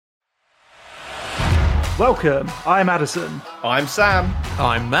Welcome, I'm Addison. I'm Sam.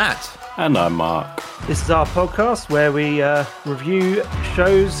 I'm Matt. And I'm Mark. This is our podcast where we review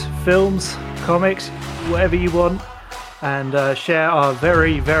shows, films, comics, whatever you want, and share our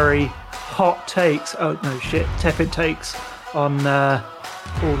very, very hot takes, tepid takes on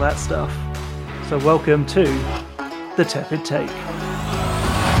all that stuff. So welcome to the Tepid Take.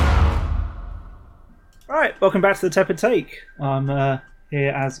 Alright, welcome back to the Tepid Take. I'm here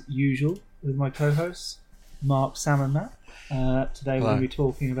as usual with my co-hosts, Mark, Sam and Matt. Today we're going to be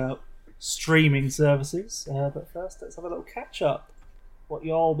talking about streaming services, but first let's have a little catch up. What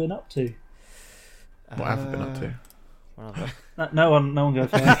y'all been up to? What have I been up to? No one go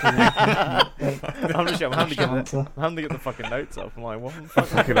first. I'm having to get the fucking notes up. I'm like, what the fuck?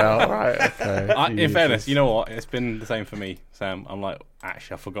 Fucking hell, right, okay. In fairness, you know what? It's been the same for me, Sam. I'm like,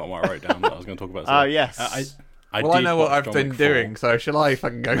 actually, I forgot what I wrote down that I was going to talk about. Oh, yes. I know what I've been doing, so shall I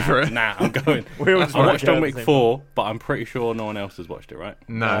fucking go for it? Nah, I'm going. I watched John Wick 4, but I'm pretty sure no one else has watched it, right?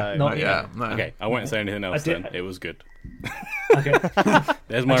 No, not yet. No. Okay, I won't say anything else then. It was good. Okay.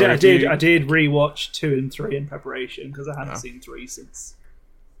 There's my review. I did rewatch 2 and 3 in preparation because I hadn't seen 3 since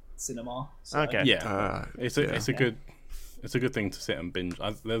cinema. So. Okay. Yeah. It's a good thing to sit and binge.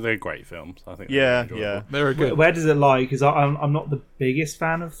 They're great films. I think. Yeah. They're good. Where does it lie? Because I'm not the biggest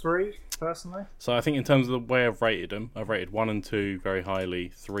fan of 3 personally. So I think in terms of the way I've rated them, I've rated 1 and 2 very highly,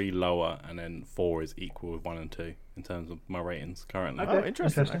 3 lower, and then 4 is equal with 1 and 2 in terms of my ratings currently. Okay. Oh,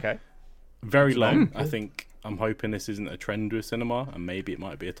 interesting. Okay. Very long. I think I'm hoping this isn't a trend with cinema, and maybe it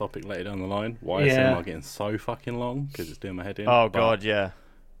might be a topic later down the line. Why is cinema getting so fucking long? Because it's doing my head in. Oh god, yeah.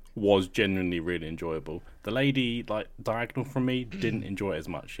 Was genuinely really enjoyable. The lady, like diagonal from me, didn't enjoy it as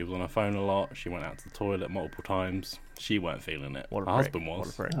much. She was on her phone a lot. She went out to the toilet multiple times. She weren't feeling it. Her husband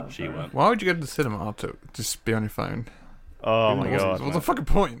was. She weren't. Why would you go to the cinema to just be on your phone? Oh my god. What's the fucking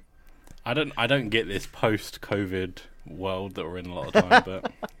point? I don't get this post-COVID world that we're in a lot of time,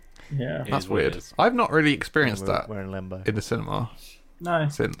 but yeah, that's weird. I've not really experienced that. We're in limbo in the cinema. No.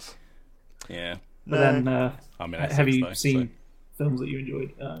 Since. Yeah. But then, I mean, have you seen films that you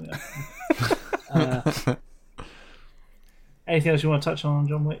enjoyed? Anything else you want to touch on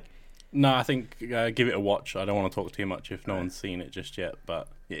John Wick? No, I think give it a watch. I don't want to talk too much if no one's seen it just yet, but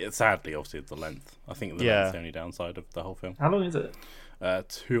sadly, obviously, it's the length. I think the length's the only downside of the whole film. How long is it?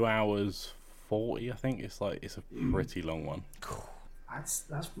 2 hours 40. I think it's a pretty long one.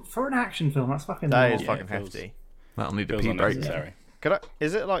 That's for an action film. That's fucking. That is fucking hefty. That'll need a pee break.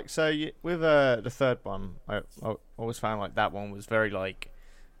 Is it like so? With the third one, I always found like that one was very like,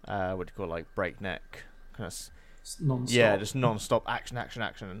 what do you call it, like breakneck kind of. Non-stop. Yeah, just non-stop action,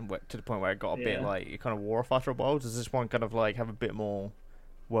 and to the point where it got a bit like it kind of wore off after a while. Does this one kind of like have a bit more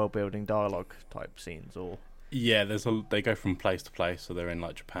world-building dialogue type scenes, or? Yeah, they go from place to place, so they're in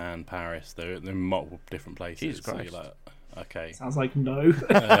like Japan, Paris. They're in multiple different places. Jesus Christ. So you're like, okay. Sounds like no.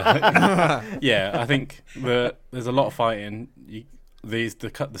 Yeah, I think there's a lot of fighting.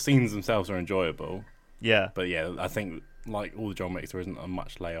 The scenes themselves are enjoyable. Yeah, but yeah, I think like all the John Wicks, there isn't a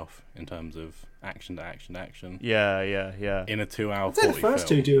much layoff in terms of action to action. Yeah. In a 2 hour. I'd say the first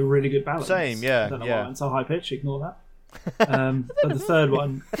two do a really good balance. Same, yeah. I don't know why it's so high pitch. Ignore that. But the third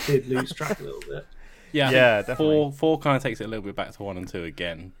one did lose track a little bit. Yeah, definitely. Four kind of takes it a little bit back to 1 and 2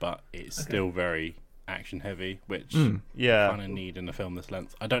 again, but it's still very action heavy, which kind of need in a film this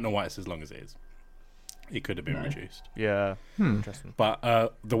length. I don't know why it's as long as it is. It could have been reduced. Yeah, interesting.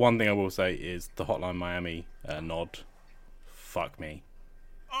 But the one thing I will say is the Hotline Miami nod. Fuck me.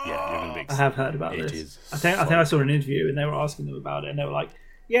 Yeah, you're gonna be I have heard about this. I think I saw an interview and they were asking them about it, and they were like,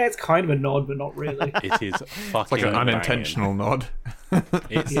 "Yeah, it's kind of a nod, but not really." It is fucking it's like an unintentional nod.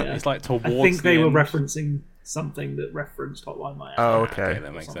 It's like towards. I think they the were end. referencing something that referenced Hotline Miami. Oh, okay.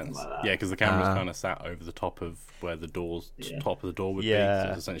 That makes sense. Like that. Yeah, because the camera's kind of sat over the top of where the top of the door would be. So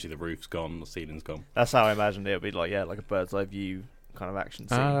it's essentially the roof's gone, the ceiling's gone. That's how I imagined it would be like a bird's eye view kind of action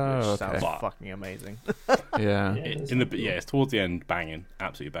scene, which sounds fucking amazing. Yeah. It's towards the end, banging,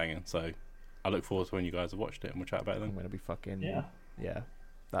 absolutely banging. So I look forward to when you guys have watched it and we'll chat about it then. I'm gonna be fucking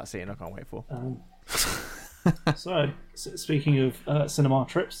that scene I can't wait for. So speaking of cinema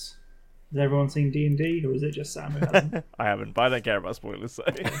trips, has everyone seen D&D, or is it just Sam who hasn't? I haven't, but I don't care about spoilers, so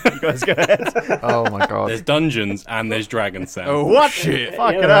you guys go ahead. Oh my god. There's dungeons and there's dragons, Sam. Oh, what? Shit.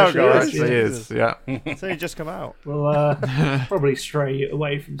 Fucking hell, guys. It is, yeah. So you just come out. We'll probably stray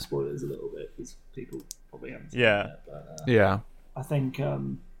away from spoilers a little bit, because people probably haven't seen it. But, I think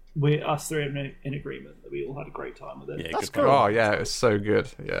us three are in agreement that we all had a great time with it. Yeah, that's good. cool. Oh yeah, it was so good.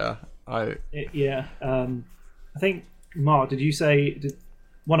 Yeah. I think, Mark, did you say...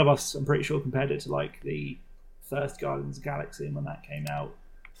 one of us, I'm pretty sure, compared it to like the first Guardians of the Galaxy, and when that came out,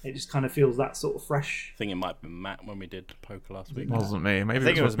 it just kind of feels that sort of fresh. I think it might have been Matt when we did poker last week. It wasn't me. Maybe I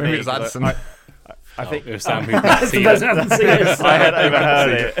think it was me. Maybe it was Addison. I think it was Sam who That's the person who hasn't seen it. I had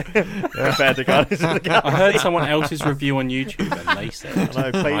overheard it compared to Guardians of the Galaxy. I heard someone else's review on YouTube and they said, And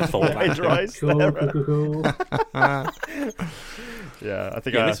I thought that. plagiarised Cool. Yeah, I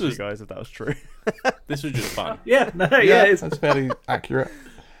think Yeah, I this asked you was- guys if that was true. This was just fun. Yeah, no, yeah, it's that's fairly accurate.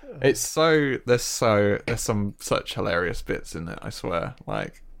 It's so there's some such hilarious bits in it. I swear,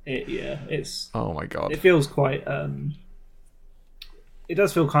 like it's oh my god, it feels quite it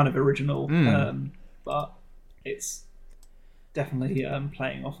does feel kind of original, but it's definitely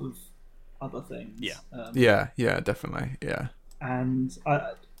playing off of other things. Yeah. yeah, definitely, yeah. And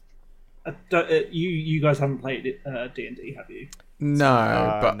I don't, you guys haven't played D&D, have you?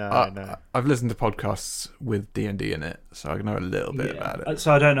 No, but no. I've listened to podcasts with D&D in it, so I know a little bit about it.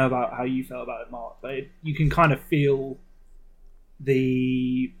 So I don't know about how you felt about it, Mark, but you can kind of feel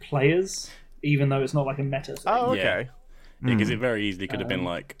the players, even though it's not like a meta thing. Oh, Yeah. okay. Yeah, because it very easily could have been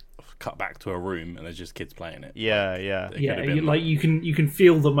like cut back to a room and there's just kids playing it. Yeah. It could Yeah, have been you can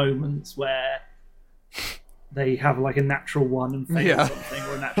feel the moments where they have like a natural 1 and fail something,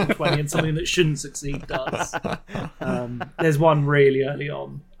 or a natural 20 and something that shouldn't succeed does. There's one really early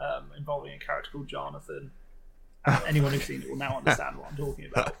on involving a character called Jonathan. Anyone who's seen it will now understand what I'm talking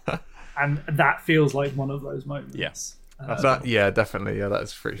about. And that feels like one of those moments. Yes. Definitely, yeah,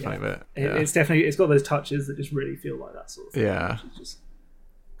 that's a pretty funny bit. Yeah. It's definitely, it's got those touches that just really feel like that sort of thing. Yeah. Which is just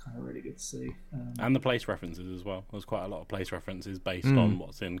kind of really good to see. And the place references as well. There's quite a lot of place references based on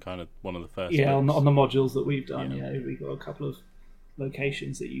what's in kind of one of the first on books. the modules that we've done, Yeah. we got a couple of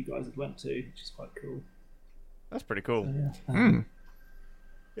locations that you guys had went to, which is quite cool. That's pretty cool. So,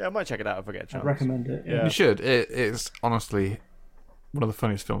 Yeah, I might check it out if I get a chance. I'd recommend it. Yeah. You should. It's honestly one of the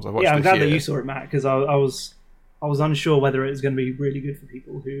funniest films I've watched. Yeah, I'm this glad year. that you saw it, Matt, because I was unsure whether it was going to be really good for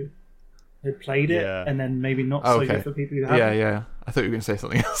people who had played it, Yeah. and then maybe not Oh, so okay. good for people who haven't. Yeah. I thought you were going to say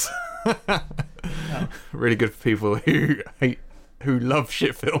something else. Really good for people who love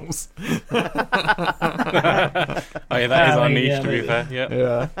shit films. Oh, yeah, that is our niche, to be fair.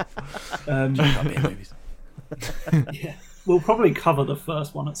 Yeah. Yeah. Movies. Yeah. We'll probably cover the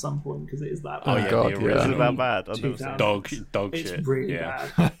first one at some point because it is that Oh, bad. God, the yeah. Is original. it that bad? I've never 2000. seen it. Dog It's shit. really Yeah.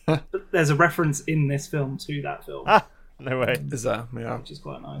 bad. But there's a reference in this film to that film, No way. Is that? Yeah. which is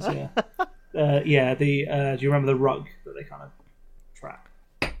quite nice. Yeah. Do you remember the rug that they kind of trap?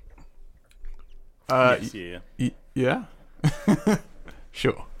 Yes, yeah. Yeah.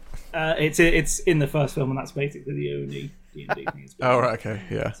 Sure. It's in the first film, and that's basically the only D&D thing it's been. Oh, right. Okay.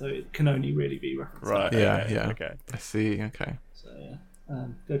 Yeah. So it can only really be referenced. Right. Yeah. Okay. Yeah. Okay. I see. Okay. So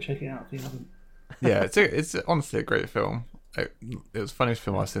go check it out if you haven't. Yeah. It's honestly a great film. It was the funniest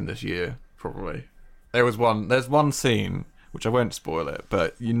film I've seen this year, probably. There's one scene which I won't spoil it,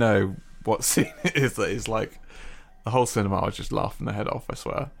 but you know what scene it is that is like the whole cinema was just laughing their head off. I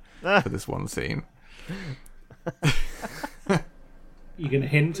swear for this one scene. You gonna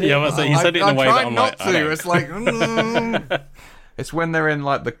hint it? Yeah, well, so you said it in a way that I'm not like, I to. know. It's like it's when they're in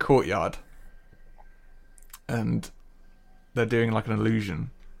like the courtyard and they're doing like an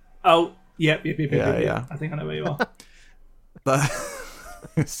illusion. Oh, yep. Yeah. I think I know where you are.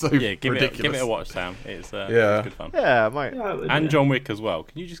 It's so Yeah, give ridiculous. it a watch, Sam. It's Yeah. good fun. Yeah, I might. Yeah, And John Wick as well.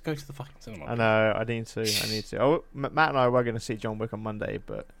 Can you just go to the fucking cinema? I know. I need to. Oh, Matt and I were going to see John Wick on Monday,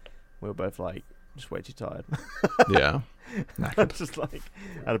 but we were both like just way too tired. Yeah. Just like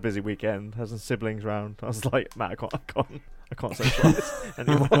had a busy weekend, had some siblings round. I was like, Matt, I can't socialise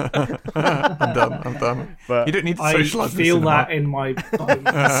anymore. I'm done. But You don't need to I socialise. feel in the that cinema. in my bones.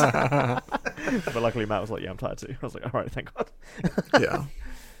 but luckily Matt was like, yeah, I'm tired too. I was like, all right, thank God. Yeah.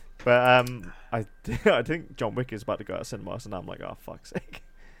 But I think John Wick is about to go out of cinemas, and I'm like, oh fuck's sake.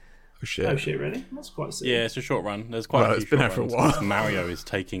 Oh shit. Oh shit, really? That's quite sick. Yeah, it's a short run. There's quite Well, a few it's been short there for a runs, while. 'cause Mario is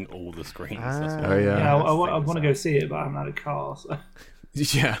taking all the screens. That's Ah. what- Oh yeah. Yeah, I That's want to go see it, but I haven't had a car, so I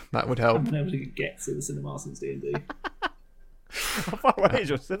Yeah, that would help. haven't been able to get to the cinema since D&D. How far away is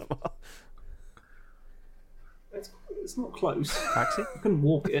your cinema? It's not close. Taxi? I couldn't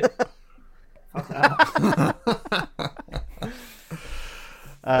walk it. Fuck that.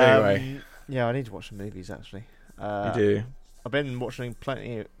 Anyway. Yeah, I need to watch some movies actually. You do. I've been watching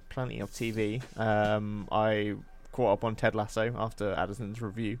plenty of TV. I caught up on Ted Lasso after Addison's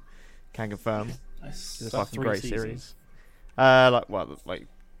review. Can confirm Nice. it's a that fucking 3 great seasons? series. Like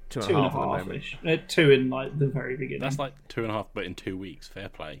two and Two a and a half at the half moment. ish. 2 in like the very beginning. That's like 2.5, but in 2 weeks. Fair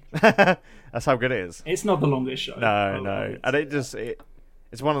play. That's how good it is. It's not the longest show. No, and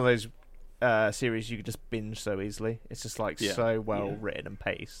it's one of those series you can just binge so easily. It's just like Yeah. so well written and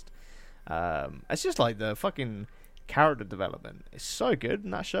paced. It's just like the fucking character development is so good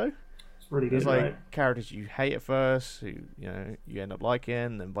in that show. Really good, There's like right? characters you hate at first, who you end up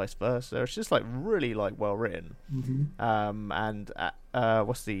liking, and vice versa. It's just like really like well written. Mm-hmm. And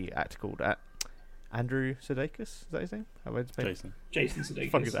what's the actor called? Andrew Sudeikis, is that his name? Jason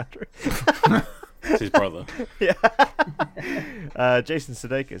Sudeikis. Fuck is Andrew? It's his brother. Yeah. Jason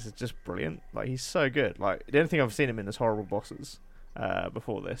Sudeikis is just brilliant. Like he's so good. Like the only thing I've seen him in is Horrible Bosses.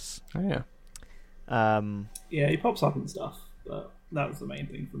 Before this. Oh yeah. Yeah, he pops up and stuff, but that was the main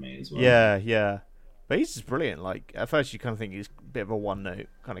thing for me as well. Yeah. But he's just brilliant. Like at first you kind of think he's a bit of a one-note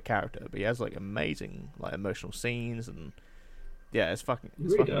kind of character, but he has like amazing like emotional scenes, and yeah, it's fucking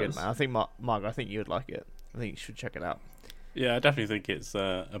good, man. I think Mark, I think you would like it. I think you should check it out. Yeah, I definitely think it's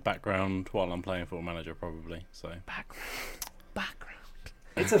a background while I'm playing Football Manager, probably. So Background.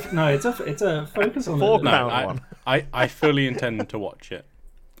 It's a focus on one. I fully intend to watch it.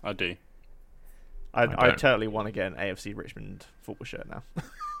 I do. I totally want to get an AFC Richmond football shirt now.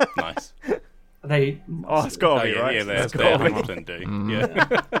 Nice. It's got to be, right? Yeah, they 100% do.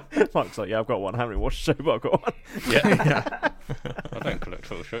 Yeah. Mark's like, yeah, I've got one. I haven't really watched the show, but I've got one. Yeah. I don't collect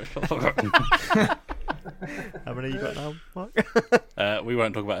football shirts. How many you got now, Mark? We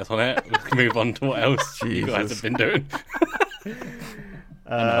won't talk about this on air. We can move on to what else you guys have been doing. Enough.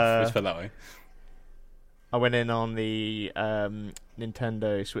 Let's put it that way. I went in on the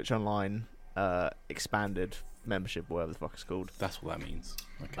Nintendo Switch Online expanded membership, whatever the fuck it's called. That's what that means.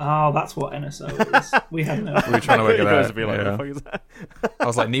 Okay. Oh, that's what NSO is. We had no. We were trying to work it out. Be like, what the fuck is that? I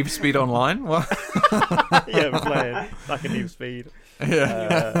was like, Need for Speed Online? What? Yeah, we're playing like a Need for Speed.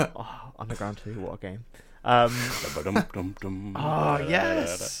 Yeah. Underground 2, what a game.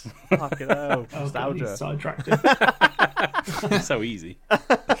 Yes. Fucking hell. Nostalgia. Sidetracked. So easy.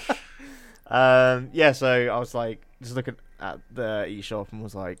 Yeah, so I was like, just looking at the eShop and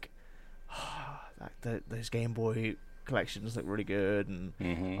was like, those Game Boy collections look really good, and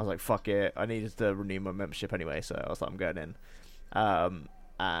I was like, fuck it, I needed to renew my membership anyway, so I was like, I'm going in.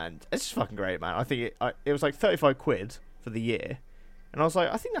 And it's just fucking great, man. I think it was like 35 quid for the year, and I was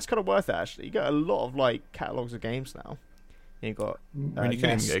like, I think that's kind of worth it, actually. You get a lot of like catalogues of games now. You got I mean, you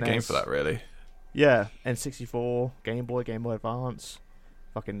can even get a game for that, really. Yeah, N64, Game Boy Advance,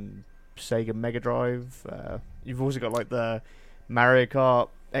 fucking Sega Mega Drive. You've also got like the Mario Kart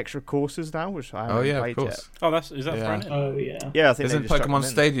extra courses now, which I haven't played of course. yet. Oh, is that thrown in? Oh yeah. Yeah, I think Isn't Pokemon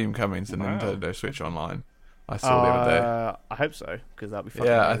Stadium coming to Nintendo Switch Online? I saw the other day. I hope so, because that'd be fun.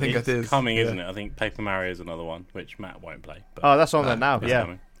 Yeah, I think it's it is coming, isn't it? I think Paper Mario is another one, which Matt won't play. But that's on there now. Yeah,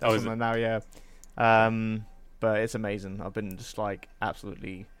 coming. that's on there now. Yeah, but it's amazing. I've been just like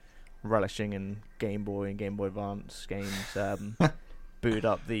absolutely relishing in Game Boy and Game Boy Advance games. Booted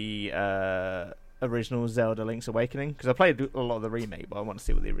up the original Zelda Link's Awakening, because I played a lot of the remake, but I want to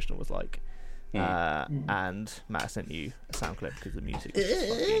see what the original was like. And Matt sent you a sound clip because the music is just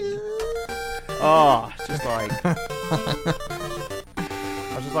fucking... it's just like... I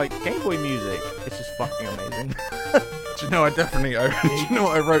was just like, Game Boy music, it's just fucking amazing. Do you know, do you know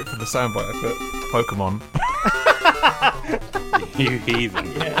what I wrote for the soundbite? I put Pokemon. You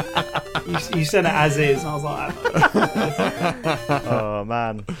heathen. Yeah. You said it as is, and I was like, oh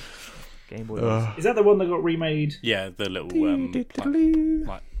man. Game Boy music. Is that the one that got remade? Yeah, the little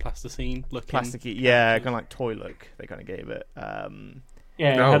like plasticine looking. Plasticky, yeah, kind of like toy look. They kind of gave it. Yeah,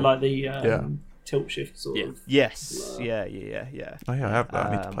 it had like the tilt shift sort of. Yes. Yeah. Oh yeah, I have that.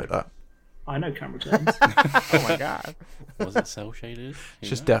 I need to play that. I know camera turns. Oh my god. Was it cell shaded? It's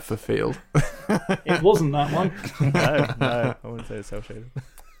just depth of field. It wasn't that one. No, I wouldn't say it's cell shaded.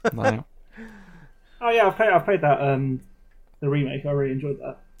 No. Oh yeah, I've played that the remake. I really enjoyed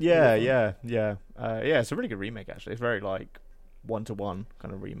that. Yeah. It's a really good remake actually. It's very like 1-to-1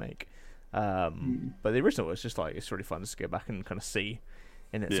 kind of remake. But the original was just like, it's really fun to go back and kind of see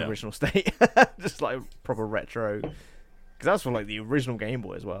in its original state, just like proper retro. Because that's from like the original Game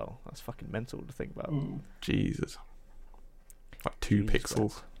Boy as well. That's fucking mental to think about. Jesus. Like 2 pixels.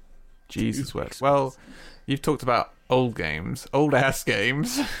 West. Jesus West. Well, you've talked about old games, old ass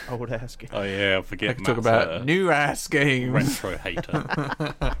games. Old ass games. Oh yeah, I forget. I can talk about new ass games. Retro hater.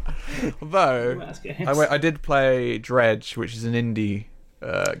 Although I did play Dredge, which is an indie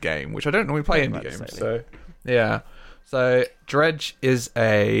game, which I don't normally play indie games. So yeah, so Dredge is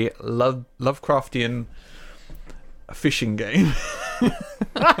a Lovecraftian fishing game.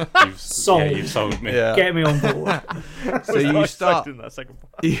 You've sold me. Yeah. Get me on board. So you start. That second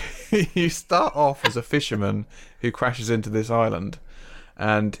part. You start off as a fisherman who crashes into this island,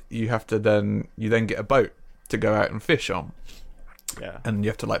 and you have to then get a boat to go out and fish on. Yeah. And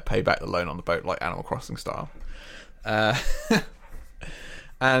you have to like pay back the loan on the boat, like Animal Crossing style.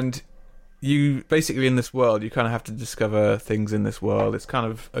 And you basically in this world, you kind of have to discover things in this world. It's kind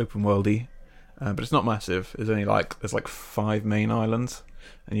of open worldy, but it's not massive. There's only there's 5 main islands,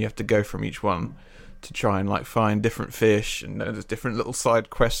 and you have to go from each one to try and find different fish, and there's different little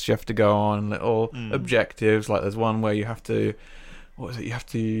side quests you have to go on, little objectives. There's one where you have to,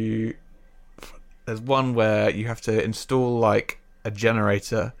 there's one where you have to install a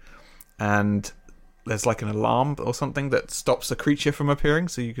generator, and there's an alarm or something that stops a creature from appearing,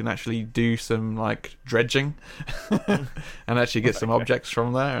 so you can actually do some dredging and actually get some objects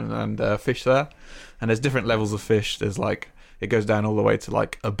from there and fish there. And there's different levels of fish. There's it goes down all the way to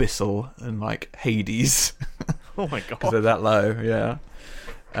abyssal and Hades. Oh my god! Because they're that low, yeah.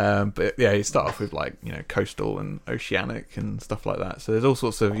 But yeah, you start off with coastal and oceanic and stuff like that. So there's all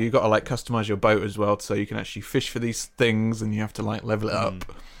sorts of, you've got to customize your boat as well, so you can actually fish for these things, and you have to level it up.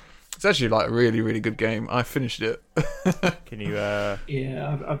 It's actually a really, really good game. I finished it. Can you?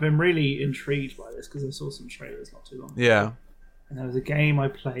 Yeah, I've been really intrigued by this because I saw some trailers not too long ago. Yeah. And there was a game I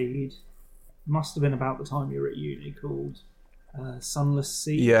played, must have been about the time you were at uni, called Sunless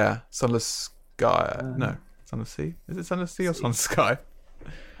Sea. Yeah, Sunless Sky. No, Sunless Sea. Is it Sunless Sea or Sunless Sky?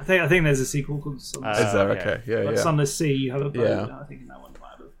 I think there's a sequel called Sunless Sea. Is there? Okay, yeah. Sunless Sea, you have a boat. Yeah. I think in that one you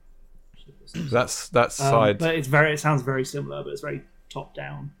might have a That's side. But it sounds very similar, but it's very top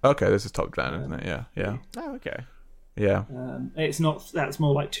down. Okay, this is top down, isn't it? Yeah. Oh, okay. Yeah. It's not. That's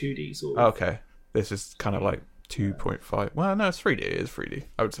more 2D sort of. Okay, this is kind of 2.5. Well, no, it's 3D. It is 3D.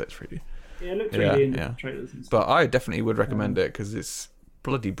 I would say it's 3D. Yeah, it looked 3D in the trailers and stuff. But I definitely would recommend it because it's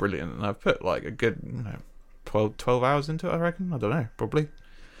bloody brilliant, and I've put a good 12 hours into it. I reckon. I don't know, probably.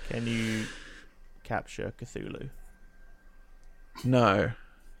 Can you capture Cthulhu? No.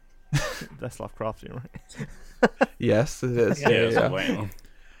 That's Lovecraftian, right? Yes, it is. Yeah.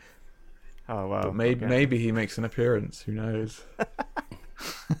 Oh wow. But maybe he makes an appearance. Who knows?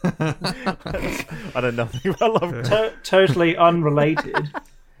 I don't know nothing about Lovecraft. Totally unrelated.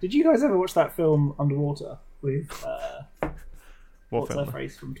 Did you guys ever watch that film Underwater with what's her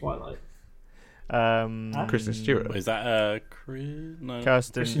face from Twilight? Kristen Stewart. Is that no?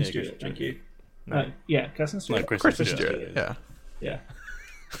 Kirsten Stewart. Thank you. No. Kristen Stewart. No, Kristen Stewart. Yeah.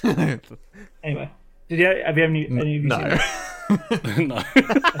 Anyway, have you any of you seen it? No.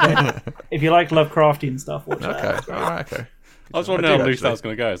 If you like Lovecraftian stuff, watch that. Okay. All right. Okay. I was wondering how loose that was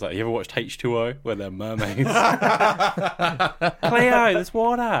going to go. It's you ever watched H2O where they're mermaids? Cleo, there's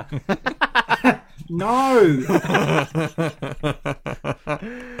water. No.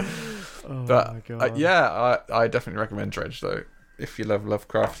 But my God. I definitely recommend Dredge though. If you love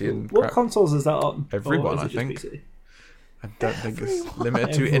Lovecraftian. What consoles is that on? Everyone, Or is I it just think. PC? I don't think it's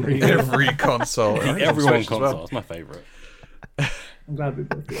limited to every console. I think it's Everyone Switch as console. well. It's my favourite. I'm glad we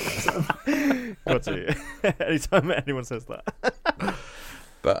both feel that. Got to. Anytime anyone says that.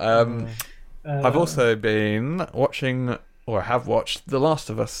 But I've also been watching, or have watched, The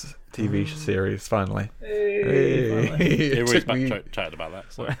Last of Us TV series finally. Hey, Everybody's chatted about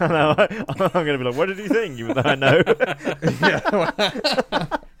that. So. I'm going to be like, what did you think? Even though I know.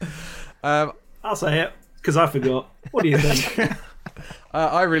 I'll say it because I forgot. What do you think?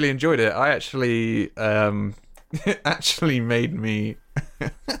 I really enjoyed it. I actually, it actually made me.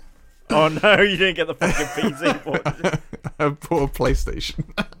 Oh no, you didn't get the fucking PC port, did you? I bought a PlayStation.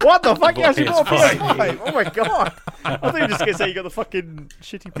 What the fuck? You actually got a PS5. PS5? Oh my god. I thought you were just going to say you got the fucking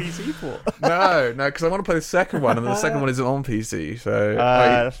shitty PC port. No, because I want to play the second one, and the second one isn't on PC, so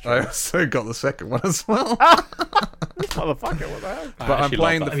that's true. I also got the second one as well. Motherfucker, what the hell? But I'm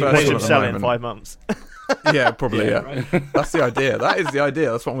playing the Watch first him one at sell the it in moment. 5 months. Yeah, probably. Yeah, right. That's the idea. That is the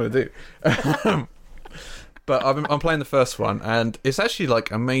idea. That's what I'm going to do. But I'm playing the first one, and it's actually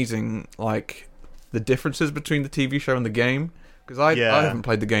amazing, the differences between the TV show and the game. Because I haven't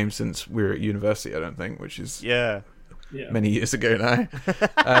played the game since we were at university, I don't think, which is many years ago now.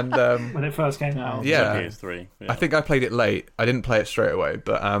 And When it first came out. Yeah. PS3. I think I played it late. I didn't play it straight away,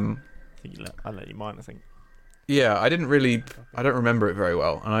 but I let you mine, I think. yeah, I don't remember it very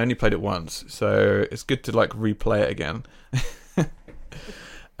well, and I only played it once, so it's good to replay it again.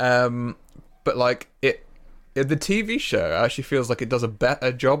 But the TV show actually feels like it does a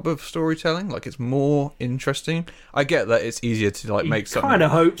better job of storytelling. It's more interesting. I get that it's easier to make something. Kind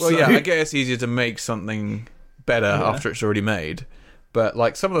of hope. Well, so. yeah, I get it's easier to make something better after it's already made. But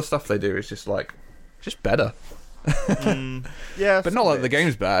some of the stuff they do is just better. Yeah, But not the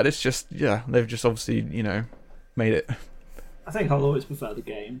game's bad. It's just they've just obviously made it. I think I'll always prefer the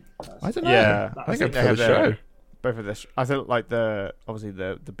game. I don't know. Yeah, I think I they prefer have the show. both of this. I think obviously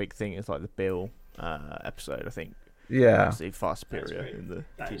the big thing is the Bill episode. I think Yeah, obviously far superior great. in the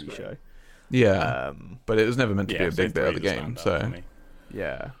That is TV great. show. yeah. But it was never meant to be a big bit of the PS3 game. standout for So me.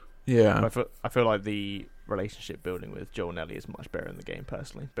 Yeah, Yeah. I feel like the relationship building with Joel and Ellie is much better in the game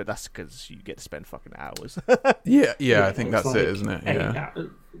personally, but that's because you get to spend fucking hours. Yeah, I think that's like it, isn't it? Yeah.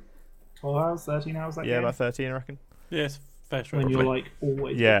 12 hours, 13 hours that game? About 13, I reckon. Yeah, it's fair trade. When you're like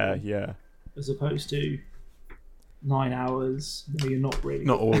always yeah. as opposed to 9 hours where you're not really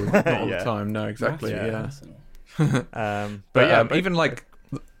Not all the time, no, exactly. But even like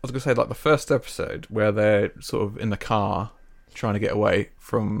I was gonna say, like the first episode where they're sort of in the car trying to get away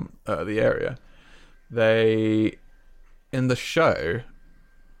from the area, they in the show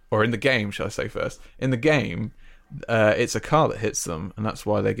or in the game, shall I say first? In the game, it's a car that hits them, and that's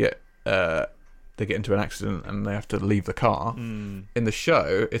why they get into an accident and they have to leave the car. In the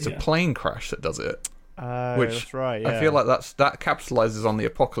show, it's a plane crash that does it. Which that's right. Yeah. I feel like that capitalizes on the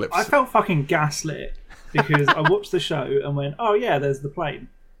apocalypse. I felt fucking gaslit because I watched the show and went, "Oh yeah, there's the plane,"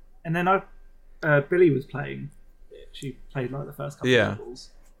 and then Billy was playing. She played like the first couple of levels,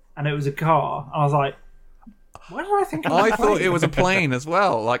 and it was a car. And I was like, "Why did I think?" I thought it was a plane as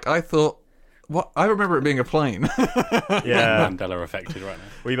well. Like I thought. What I remember it being a plane. Mandela affected right now.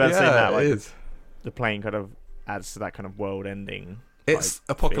 Well, you've had saying that, like, it is. The plane kind of adds to that kind of world-ending. It's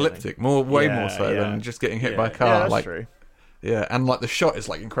apocalyptic, way more so than just getting hit by a car. Yeah, that's true. Yeah, and like the shot is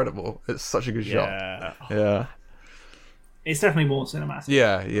like incredible. It's such a good shot. Yeah. It's definitely more cinematic.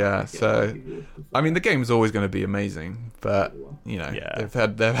 Yeah. So, I mean, the game's always going to be amazing, but you know, they've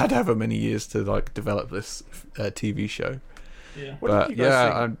had to have however many years to like develop this TV show. Yeah. But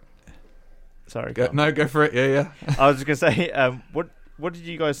sorry. Go for it. Yeah. I was just gonna say, what did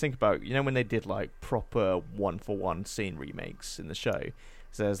you guys think about, when they did like proper one-for-one scene remakes in the show?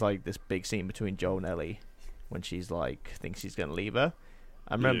 So there's like this big scene between Joel and Ellie when she's like thinks she's gonna leave her.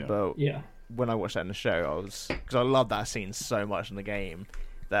 I remember when I watched that in the show, because I love that scene so much in the game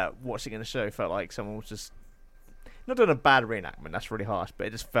that watching it in the show felt like someone was just not doing a bad reenactment. That's really harsh, but it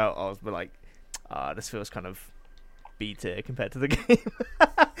just felt I was like, this feels kind of B tier compared to the game.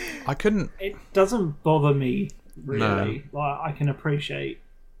 I couldn't. It doesn't bother me really. No. Like I can appreciate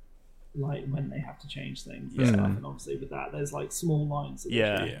like when they have to change things and stuff, and obviously with that there's like small lines that they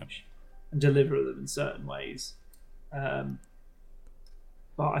change and deliver them in certain ways.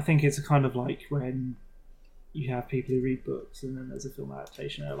 But I think it's a kind of like when you have people who read books and then there's a film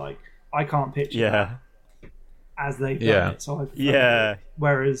adaptation. They're like, I can't picture that as they've done it, so I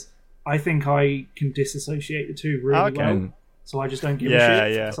whereas I think I can disassociate the two really well. So I just don't give a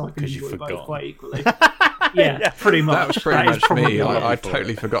shit. So I can enjoy both quite equally. Pretty much. That was pretty much me. I'd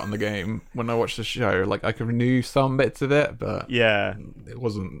totally forgotten the game when I watched the show. Like I knew some bits of it, but it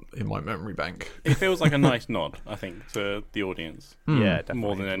wasn't in my memory bank. It feels like a nice nod, I think, to the audience. Yeah, definitely.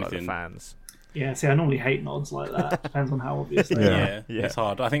 More than anything, like the fans. Yeah, see, I normally hate nods like that. Depends on how obvious they are. Yeah, it's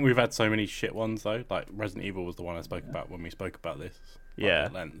hard. I think we've had so many shit ones though. Like Resident Evil was the one I spoke about when we spoke about this.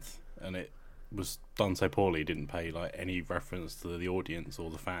 At length, and it was done so poorly. Didn't pay like any reference to the audience or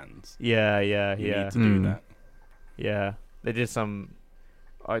the fans. You need to do that. Yeah, they did some.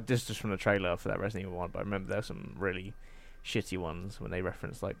 Just from the trailer for that Resident Evil one, but I remember there were some really shitty ones when they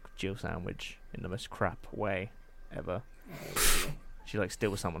referenced like Jill sandwich in the most crap way ever. She like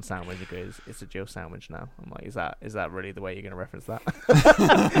steals someone's sandwich and goes, "It's a Jill sandwich now." I'm like, is that really the way you're going to reference that?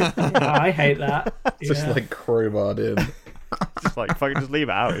 I hate that. Just like crowbarred in. Just like fucking just leave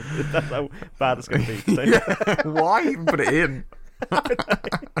it out. That's how bad it's going to be. So. Why even put it in?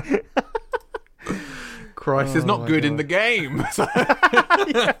 Christ, it's not good in the game. It's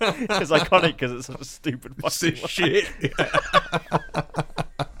iconic because it's such a stupid fucking shit.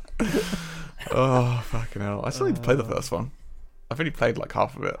 Oh, fucking hell. I still need to play the first one. I've only played like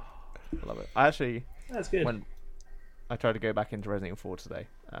half of it. I love it. I actually... That's good. When I tried to go back into Resident Evil 4 today.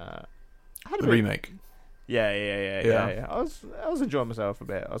 The remake. Yeah. I was enjoying myself a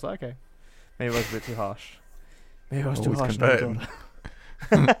bit. I was like, okay. Maybe I was a bit too harsh. Maybe I was too harsh.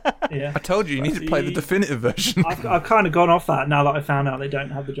 Yeah. I told you need to play the definitive version. I've kind of gone off that now that I found out they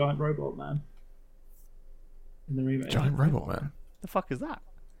don't have the giant robot man in the remake. Giant robot man? The fuck is that?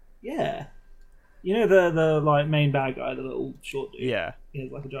 Yeah. You know the like main bad guy, the little short dude? Yeah. He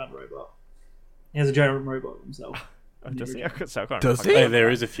has like a giant robot. He has a giant robot himself. Does he? Does he? There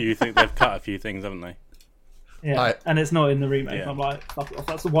is a few things. They've cut a few things, haven't they? Yeah, and it's not in the remake. I'm like, fuck off.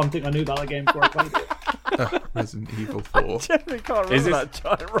 That's the one thing I knew about the game before I played it. Resident Evil 4. I genuinely can't remember that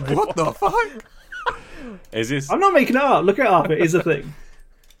giant robot. What the fuck? Is this? I'm not making it up. Look it up. It is a thing.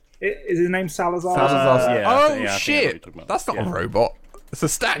 Is his name Salazar? Oh shit! That's not a robot. It's a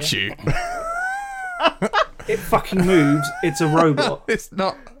statue. It fucking moves. It's a robot. It's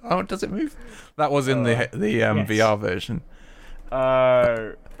not. Oh, does it move? That was in the yes. VR version.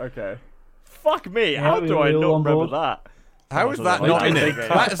 Oh, okay. Fuck me. How do I not remember that? How is that They- not in they it? cut-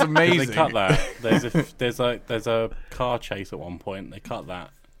 That is amazing. They cut that. There's a car chase at one point. They cut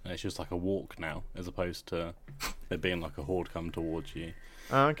that, and it's just like a walk now, as opposed to there being like a horde come towards you.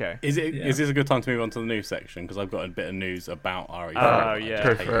 Oh, okay. Is this a good time to move on to the news section? Because I've got a bit of news about RE4. Oh, yeah.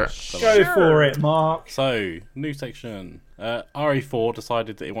 Go for it. Go for it, Mark. So, news section. RE4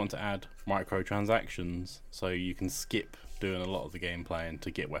 decided that it wanted to add microtransactions, so you can skip doing a lot of the gameplay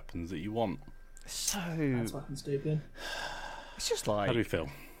to get weapons that you want. So That's fucking stupid. it's just How do we like feel?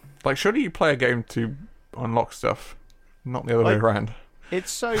 Like, surely you play a game to unlock stuff, not the other way around.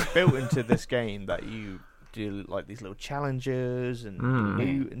 it's so built into this game that you do like these little challenges and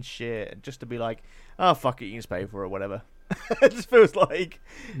loot and shit, and just to be like, oh fuck it, you can just pay for it, whatever. It just feels like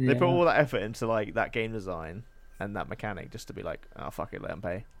they put all that effort into like that game design and that mechanic just to be like, oh fuck it, let them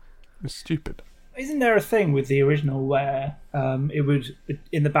pay. It's stupid. Isn't there a thing with the original where it would,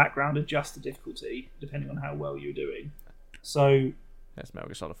 in the background, adjust the difficulty depending on how well you're doing? So That's Metal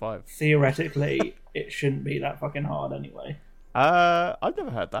Gear Solid 5. theoretically, it shouldn't be that fucking hard anyway. I've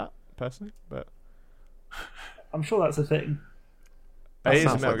never heard that personally, but I'm sure that's a thing. it is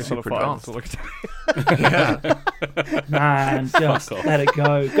sounds Metal like Gear Solid super 5. That's all I can tell you. Yeah. Man, just Fuck off. let it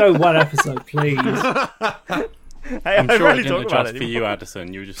go. Go one episode, please. Hey, I'm I sure it rarely didn't talk about adjust it for you, anymore.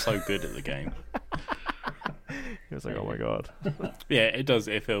 Addison. You were just so good at the game. He was like, oh my god. Yeah, it does.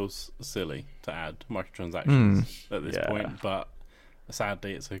 It feels silly to add microtransactions at this Yeah. point, but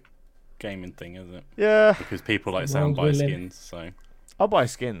sadly, it's a gaming thing, isn't it? Yeah, Because people like The world soundbite we live. skins. So I'll buy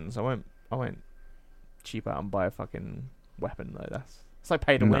skins. I won't cheap out and buy a fucking weapon though. It's like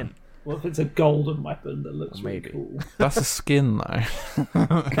pay to No. win. What if it's a golden weapon that looks Maybe. really cool? That's a skin, though.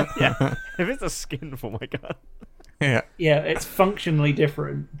 Yeah, if it's a skin for my gun. Yeah. Yeah, it's functionally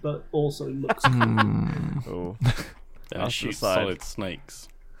different, but also looks cool. Oh, then That's it shoots the side. solid snakes.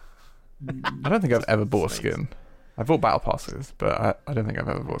 I don't think I've ever bought a Snakes. skin. I've bought battle passes, but I don't think I've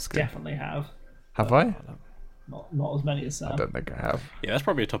ever bought a skin. Definitely have. Have I? Not as many as I Sam. don't think I have. Yeah, that's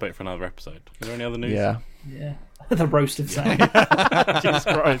probably a topic for another episode. Is there any other news? Yeah. Yeah. The roast of Sam. Jesus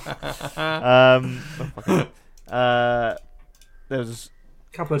Christ. There was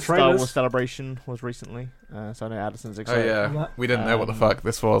Couple of Star Wars trailers. Celebration was recently, so I know Addison's Oh excited. yeah. We didn't know what the fuck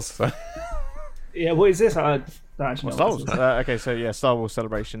this was. So. Yeah, what is this? I don't actually know Star what Wars. this is. Okay, so yeah, Star Wars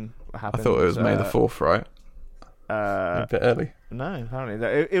Celebration I happened. thought it was May the 4th, right? A bit early. No, apparently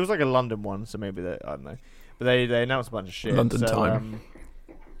it was like a London one, so maybe I don't know. But they announced a bunch of shit. London time.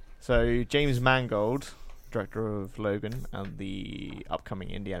 So James Mangold, director of Logan and the upcoming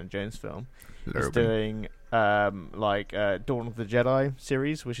Indiana Jones film, is doing Dawn of the Jedi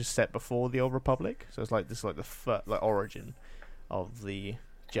series, which is set before the Old Republic. So it's like this, like the origin of the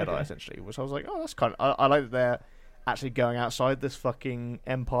Jedi, Okay. essentially. Which I was like, oh, that's kind of. I like that they're actually going outside this fucking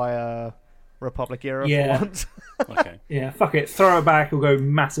Empire Republic era Yeah. for once. Okay. Yeah, fuck it. Throw it back or go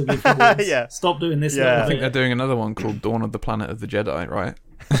massively forwards. Yeah. Stop doing this. Yeah. I little think they're bit. doing another one called Dawn of the Planet of the Jedi, right?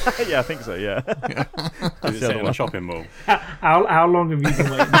 Yeah, I think so. Yeah. Is it set in a shopping mall? How long have you been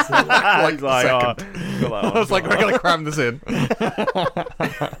waiting for that? He's like, second. got that one, I was like, got we're gonna cram this in.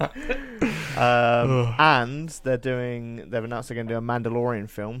 and they've announced they're going to do a Mandalorian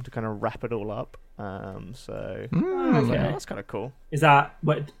film to kind of wrap it all up. So Okay. yeah, that's kind of cool. Is that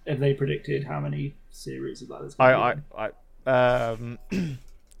what have they predicted? How many series of that is I, going I, to I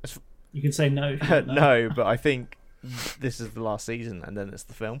You can say no. If you don't know. no, but I think this is the last season, and then it's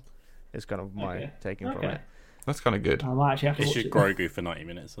the film. It's kind of my Okay. taking from Okay. it. That's kind of good. I might actually have to It watch should it. Grogu for 90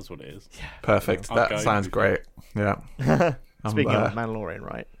 minutes. That's what it is. Perfect. I'll That go sounds with great. Yeah. Speaking I'm, of Mandalorian,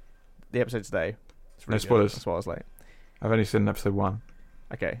 right? The episode today. It's No really good. spoilers. That's what I was like. I've only seen episode 1.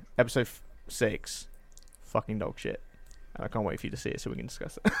 Okay, episode 6, fucking dog shit. And I can't wait for you to see it so we can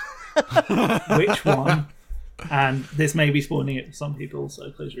discuss it. Which one? And this may be spoiling it for some people,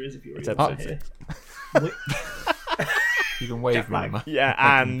 so close your ears if you're It's already episode here. You can wave Jack me. Black. man. Yeah,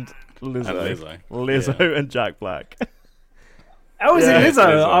 and Lizzo. And Lizzo. Lizzo and Jack Black. Oh, is Yeah, it it's Lizzo?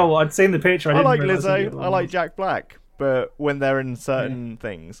 Lizzo. Oh, I'd seen the picture. I, I didn't like realise who the Lizzo. other I one like was. Jack Black, but when they're in certain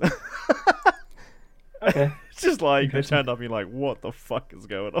things, Okay. it's just like they Interesting. turned up and you're like, what the fuck is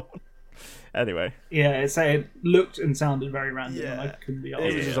going on? Anyway, Yeah, it looked and sounded very random, and I Yeah. couldn't be it asked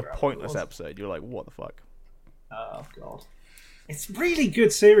was just to a figure out what it pointless was. episode. You're like, what the fuck? Oh god, it's really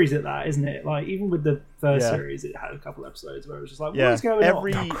good series at that, isn't it? Like even with the first Yeah. series, it had a couple episodes where it was just like, Yeah, what's going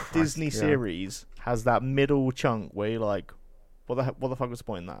every on? Disney yeah. series has that middle chunk where you're like, what the fuck was the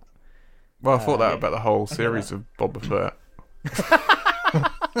point in that? Well, I thought that yeah. about the whole get series that. of Boba Fett.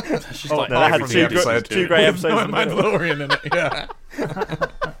 It's just Oh, like no, that had every two episode two great episodes No in the middle. Mandalorian in it. Yeah.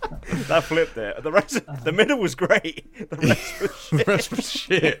 That flipped it. The rest, the middle was great. The rest was shit. The rest was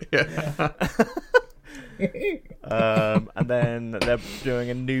shit. Yeah. And then they're doing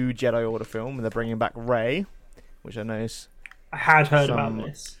a new Jedi Order film, and they're bringing back Rey, which I know is I had heard about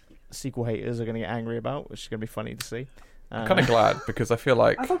this. Sequel haters are going to get angry about, which is going to be funny to see. I'm kind of glad because I feel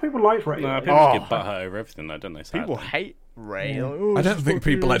like I thought people liked Rey. No, people get butthurt over everything, though, don't they? Sadly. People hate Rey. Yeah. Like, oh, I don't think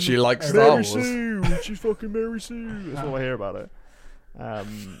people actually like Star Mary Wars. Sue. She's fucking Mary Sue. That's all I hear about it.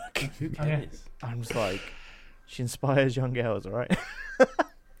 Who cares? I'm just like, she inspires young girls, all right?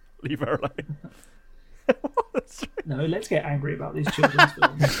 Leave her alone. No, let's get angry about these children's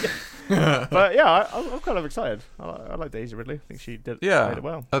films. But yeah, I'm kind of excited. I like Daisy Ridley. I think she did played it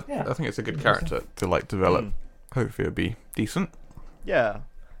well. I think it's a good character to like develop. Hopefully it'll be decent. Yeah.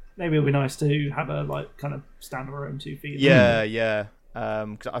 Maybe it'll be nice to have her like kind of stand on her own 2 feet. Yeah.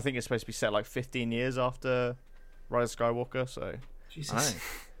 Because I think it's supposed to be set like 15 years after Rise of Skywalker. So Jesus.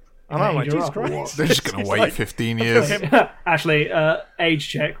 I know, like, Jesus Christ. They're just going to wait 15 years. Actually, age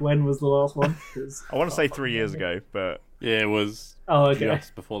check. When was the last one? I want to say 3 years ago, but Yeah, it was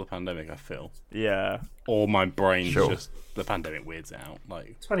just before the pandemic, I feel. yeah. Or my brain just the pandemic weirds it out.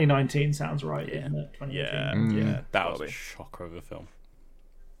 Like 2019 sounds right, isn't it? 2018. Yeah. that was a shocker of a film.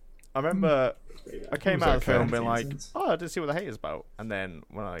 I remember I came out of the film okay. being like, oh, I didn't see what the hate is about. And then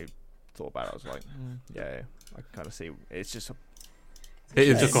when I thought about it, I was like, yeah, I can kind of see. It's just It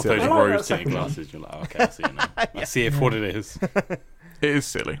is Just got silly. those I like that rose tinted second one. glasses. You're like, okay, I see it now. I see it for what it is. It is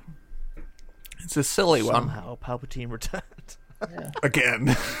silly. It's a silly one. somehow Palpatine returned. Yeah. Again.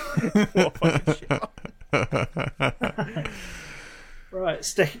 What fucking shit. Right,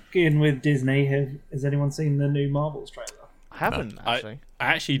 sticking with Disney. Has anyone seen the new Marvels trailer? I haven't actually. I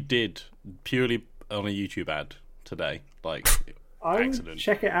actually did purely on a YouTube ad today. Like, I would excellent.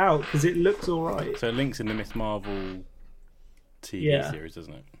 check it out because it looks alright. So it links in the Miss Marvel TV Yeah. series,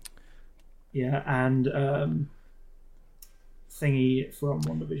 doesn't it? Yeah, and thingy from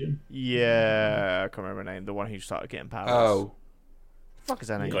WandaVision. Yeah, I can't remember her name. The one who started getting powers. Oh. Fuck is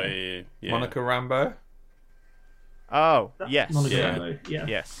her name? Got it, yeah. Monica Rambeau? Oh, yes. Monica Yeah. Rambeau, yeah.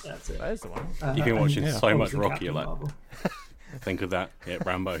 Yes. That's it. That is the one. You've been watching and so much obviously Rocky, Captain you're like, Marvel. think of that. Yeah,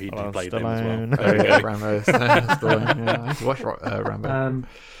 Rambo, he Hello, played them as well. Stallone. Oh, yeah, Rambeau. That's the one. Yeah, I used to watch Rambeau.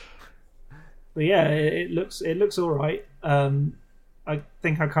 But yeah, it looks all right. I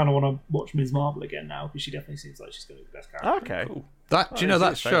think I kind of want to watch Ms. Marvel again now because she definitely seems like she's going to be the best character. Okay. Cool. Do you know is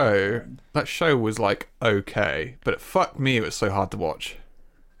that it show? That show was like okay, but fuck me, it was so hard to watch.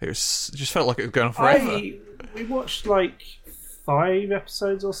 It just felt like it was going on forever. We watched like 5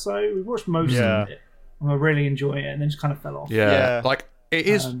 episodes or so. We watched most Yeah. of it, and I really enjoyed it, and then just kind of fell off. Yeah, like it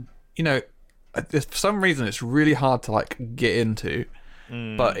is. Um, For some reason, it's really hard to like get into,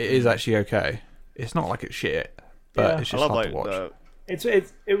 but it is actually okay. It's not like it's shit, but Yeah. it's I just love hard like to watch.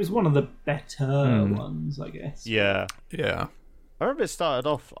 It was one of the better ones, I guess. Yeah. Yeah, I remember it started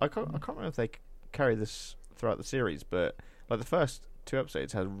off. I can't remember if they carry this throughout the series, but like the first 2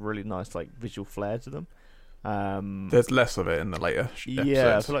 episodes had really nice like visual flair to them. there's less of it in the later episodes.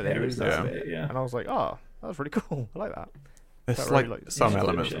 Yeah, I feel like they There is lose that that. bit, yeah. And I was like, oh, that was really cool. I like that. There's Felt like really, like, some yeah, it's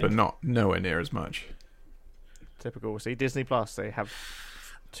elements, really but not nowhere near as much. Typical. See, Disney Plus, they have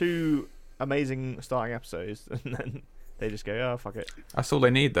 2 amazing starting episodes, and then they just go, oh, fuck it. That's all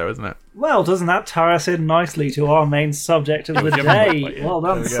they need, though, isn't it? Well, doesn't that tie us in nicely to our main subject of the day? Well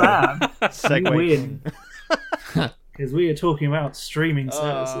done, Sam. Segue. win. Because we are talking about streaming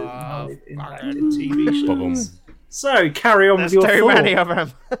services and how they've impacted TV Boom. shows. So, carry on There's with your too thought. many of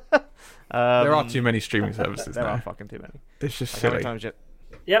them. There are too many streaming services There are now. fucking too many. It's just Like, how many silly. times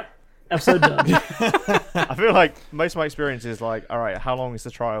Yep, episode done. I feel like most of my experience is like, all right, how long is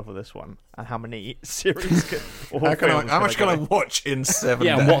the trial for this one, and how many series? How much can I watch in 7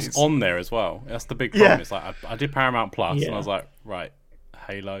 Yeah, days? and what's on there as well. That's the big problem. Yeah. It's like I did Paramount Plus, and Yeah. I was like, right,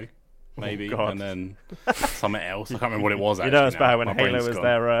 Halo, maybe, God. and then something else. I can't remember what it was. You Actually, know it's now. bad when My Halo brain's was gone.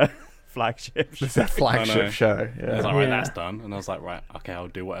 their flagship. It's their I know. flagship show. I was Yeah. like, right, Yeah. that's done. And I was like, right, okay, I'll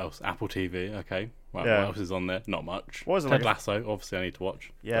do what else? Apple TV, okay. Right, Yeah. what else is on there? Not much. What was it Ted like? Lasso, obviously, I need to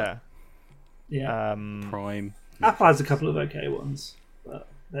watch. Yeah. Yeah. Prime. Apple has a couple of okay ones, but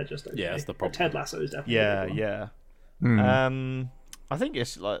they're just okay. Yeah, that's the But problem. Ted Lasso is definitely Yeah, a good one. yeah. I think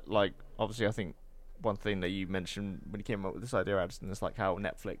it's like obviously I think one thing that you mentioned when you came up with this idea, Addison, is like how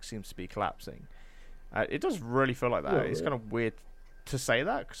Netflix seems to be collapsing. It does really feel like that. Yeah, It's yeah. kind of weird to say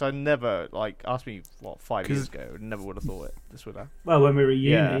that because I never asked me 5 years ago, I never would have thought this would have. Well, when we were at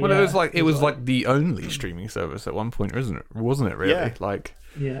uni, Yeah. Well, it was as like the only streaming service at one point, wasn't it? Really? Yeah. Like,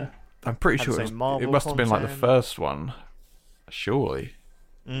 yeah. I'm pretty Had sure the it, same Marvel it must have been like the content. first one. Surely,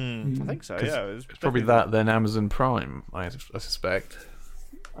 I think so. 'Cause Yeah, it was it's probably definitely that then Amazon Prime. I suspect.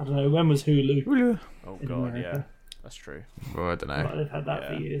 I don't know, when was Hulu? Oh in god, America. yeah, that's true. Well, I don't Like, know. they've had that Yeah.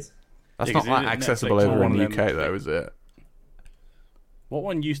 for years. That's not like accessible Netflix over in the one of UK them- though, is it? What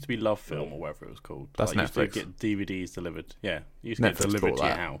one used to be Love Film or whatever it was called? That's like, Netflix. You used to get DVDs delivered. Yeah, you used to get Netflix delivered bought to your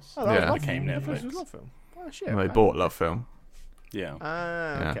that. house. Oh, that was Yeah. Love Became Film. Netflix. It was Love Film. Oh shit. And they okay. bought Love Film. Yeah.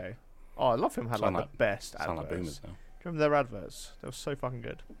 Ah, okay. Oh, Love Film had Sound like like- the best Sound like adverts. boomers now. Do you remember their adverts? They were so fucking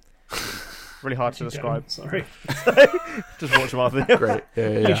good. Really hard to describe. Sorry. Just watch them after. Great.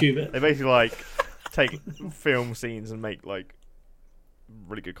 Yeah. YouTube it. They basically like take film scenes and make like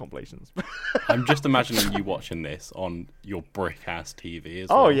really good compilations. I'm just imagining you watching this on your brick ass TV as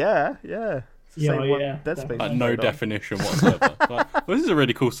well. Oh yeah. Yeah, Same one yeah, Dead Space. Like definitely. no played on. definition whatsoever. Like, well, this is a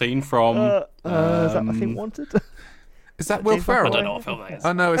really cool scene from. Is that I think Wanted? Is that Will James Ferrell? I don't know what film that is.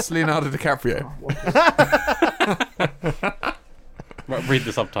 Oh no, it's Leonardo DiCaprio. Right, read the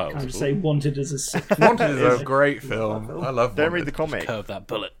I subtitles. would say Wanted as a sick. Wanted is a great film. I love. Don't read the Wanted. comic. Curve that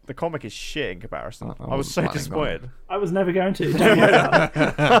bullet. The comic is shit in comparison. I I was so wasn't planning disappointed. I was never going to. Don't worry about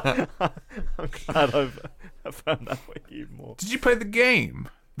it. I'm glad I found that way even more. Did you play the game?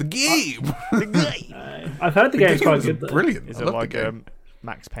 The game. I've heard the game's game quite was good though. brilliant. Is I it love like the game.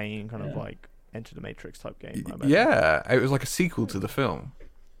 Max Payne kind of Yeah. like Enter the Matrix type game? I imagine? Yeah, it was like a sequel to the film.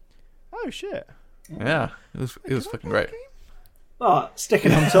 Oh shit. Yeah, it was fucking great. But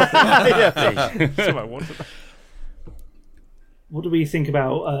sticking on topic, Yeah. So I wanted that. what do we think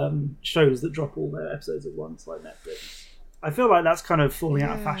about shows that drop all their episodes at once, like Netflix? I feel like that's kind of falling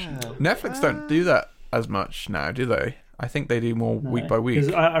out of fashion. though. Netflix don't do that as much now, do they? I think they do more week by week.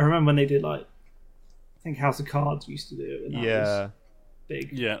 Because I remember when they did like, I think House of Cards used to do it. And that Yeah. was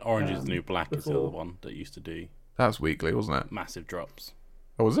big. Yeah, Orange is the New Black is the before. other one that used to do That was weekly, wasn't it? massive drops.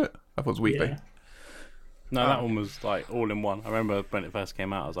 Oh, was it? I thought it was weekly. Yeah. No, that one was like all in one. I remember when it first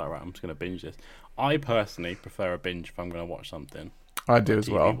came out, I was like, right, I'm just going to binge this. I personally prefer a binge if I'm going to watch something. I do as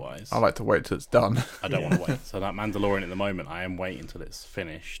well. TV-wise. I like to wait till it's done. I don't want to wait. So that Mandalorian at the moment, I am waiting until it's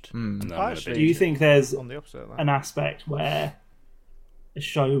finished. And then I'm gonna Actually- Do you think there's On the opposite of that. an aspect where a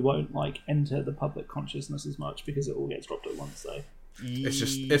show won't like enter the public consciousness as much because it all gets dropped at once? So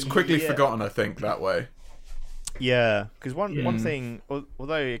It's quickly Yeah. forgotten, I think, that way. Yeah, because one Yeah. thing,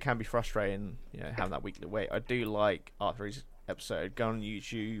 although it can be frustrating, having that weekly wait, I do like after each episode going on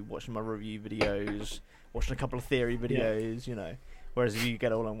YouTube, watching my review videos, watching a couple of theory videos, Whereas if you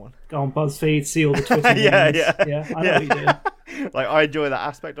get it all on one, go on BuzzFeed, see all the Twitter Yeah, memes. yeah. I know what you do. like I enjoy that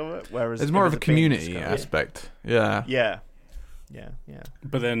aspect of it. Whereas There's if more of a it's binge, it's community kind of- aspect. Yeah. Yeah.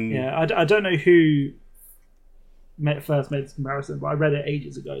 But then, Yeah, I don't know who first made this comparison, but I read it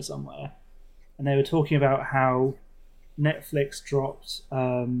ages ago somewhere, and they were talking about how Netflix dropped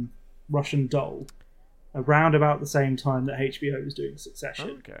Russian Doll around about the same time that HBO was doing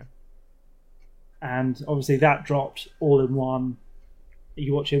Succession, Okay. and obviously that dropped all in one.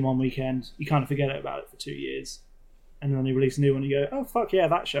 You watch it in one weekend, you kind of forget about it for 2 years, and then they release a new one, and you go, "Oh fuck yeah,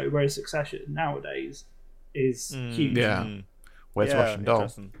 that show." Whereas Succession nowadays is huge. Yeah. Where's Russian Doll?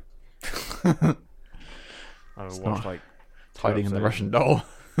 interesting. I watched not like Hiding in the episodes Russian Doll.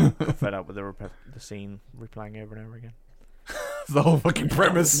 and fed up with the scene replaying over and over again. The whole fucking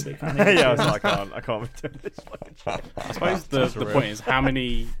premise. I'm a big fan of it. Yeah, I was like, I can't be doing this fucking shit. I suppose the point is, how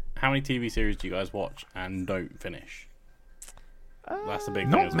many TV series do you guys watch and don't finish? That's the big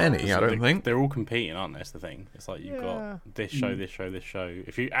thing. Not as well. many, So I don't think. They're all competing, aren't they? That's the thing. It's like you've Yeah. got this show, this show, this show.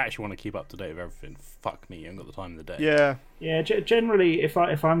 If you actually want to keep up to date with everything, fuck me, you haven't got the time of the day. Yeah. Yeah, generally, if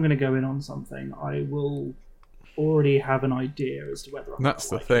I'm going to go in on something, I will already have an idea as to whether I'm That's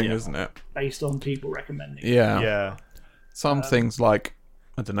the gonna like thing, it isn't it? based on people recommending. it. Yeah. Yeah. Some things like,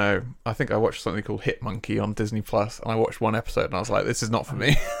 I don't know, I think I watched something called Hit Monkey on Disney Plus, and I watched one episode and I was like, this is not for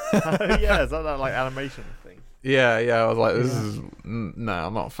me. Yeah, is that like animation thing? yeah, I was like, this is, no,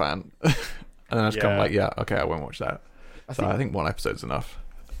 I'm not a fan. And then I just kind of Yeah. like, yeah, okay, I won't watch that. So I think one episode's enough.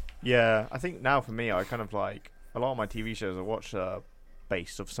 Yeah, I think now for me, I kind of like a lot of my TV shows I watch are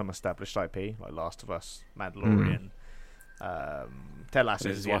based off some established IP, like Last of Us, Mandalorian, Ted Lasso.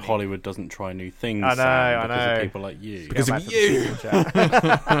 This is is the why only- Hollywood doesn't try new things. I know, Sam, I because know. of people like you. Because Going of back to the you. sequel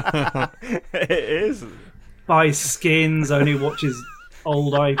chat. It is. Buys skins, only watches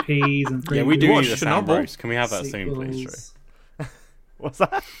old IPs and Yeah, we do watch need a Sam Chernobyl? roast. Can we have that soon, please? Drew? sequels. What's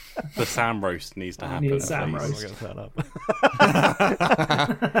that? The Sam roast needs to I happen. need a Sam please. roast. I'm gonna turn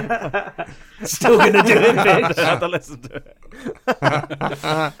up. Still going to do it, I bitch. have to listen to it.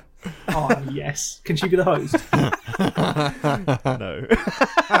 Oh, yes. Can she be the host? No.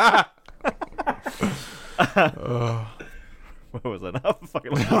 What was that? I'm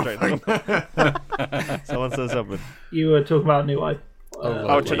fucking Someone said something. You were talking about new IP.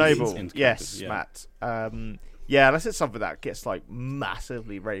 Oh, please. Chernobyl. Into Yes, yeah. Matt. Yeah, unless it's something that gets like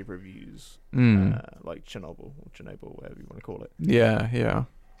massively rave reviews, like Chernobyl or Chernobyl, whatever you want to call it. Yeah.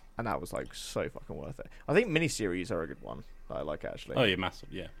 and that was like so fucking worth it. I think miniseries are a good one that I like actually. Oh yeah, massive.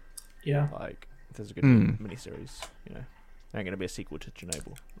 Yeah. Yeah. Like if there's a good miniseries, you know, there ain't gonna be a sequel to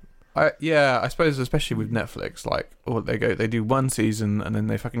Chernobyl. I suppose especially with Netflix, like, they do one season and then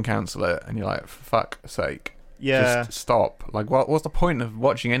they fucking cancel it, and you're like, for fuck's sake, just stop. Like, what's the point of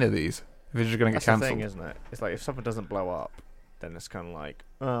watching any of these if it's just gonna get cancelled? That's the thing, isn't it? It's like if something doesn't blow up, then it's kind of like,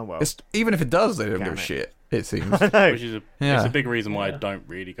 oh well. Even if it does, they don't give a shit. It seems. Which is it's a big reason why I don't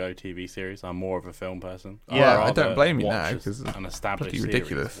really go TV series. I'm more of a film person. Yeah, I don't blame you now because an established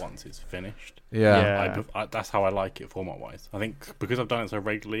series once it's finished. Yeah, that's how I like it format wise. I think because I've done it so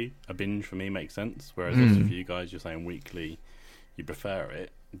regularly, a binge for me makes sense. Whereas obviously for you guys, you're saying weekly, you prefer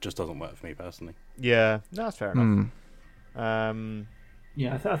it. It just doesn't work for me personally. Yeah, no, that's fair enough.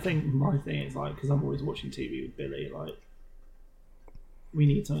 Yeah, I think my thing is like because I'm always watching TV with Billy, like. We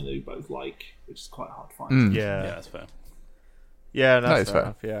need something that we both like, which is quite hard to find. Yeah, that's fair. Yeah, that's fair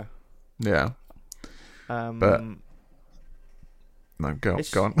enough, yeah. Yeah. But no, go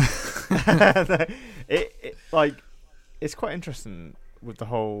on. it like it's quite interesting with the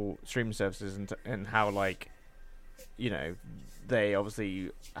whole streaming services and how like you know they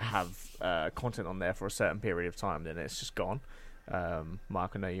obviously have content on there for a certain period of time, then it's just gone.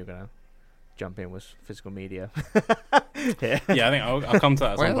 Mark, I know you're gonna jump in with physical media. Yeah, I think I'll come to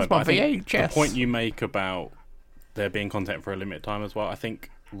that at some point. But I think the point you make about there being content for a limited time as well, I think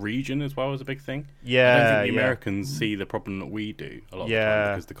region as well is a big thing. Yeah, I don't think the Americans see the problem that we do a lot of the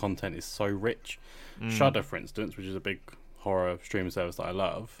time because the content is so rich. Shudder, for instance, which is a big horror streaming service that I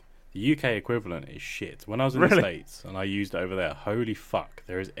love, the UK equivalent is shit. When I was in the States and I used it over there, holy fuck,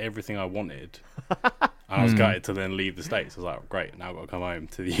 there is everything I wanted. And I was gutted to then leave the States. I was like, great, now I've got to come home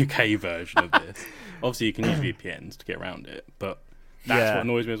to the UK version of this. Obviously, you can use VPNs to get around it, but that's what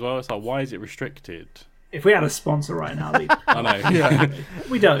annoys me as well. It's like, why is it restricted? If we had a sponsor right now, I know.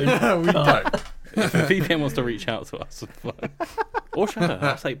 We don't. We don't. If a VPN wants to reach out to us, or Shudder,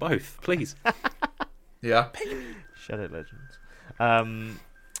 I'll say both, please. Yeah. Shadow Legends.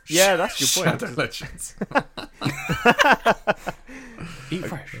 Yeah, that's a good point. Shadow Legends. Eat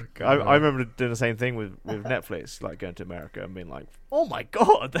fresh. I remember doing the same thing with Netflix, like going to America and being like, "Oh my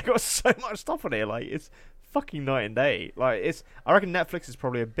god, they got so much stuff on here! Like it's fucking night and day." Like I reckon Netflix is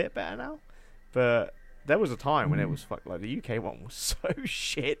probably a bit better now, but there was a time when it was like the UK one was so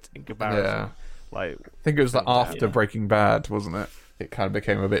shit in comparison. Yeah. Like I think it was like after Breaking Bad, wasn't it? It kind of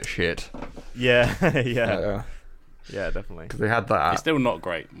became a bit shit. Yeah, yeah, definitely. Because they had that. It's still not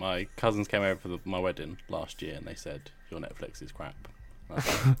great. My cousins came over for my wedding last year and they said, your Netflix is crap.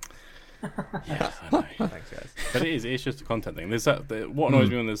 Yes, I know. Thanks, guys. But it's just a content thing. What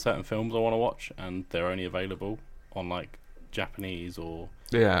annoys me when there's certain films I want to watch and they're only available on like Japanese or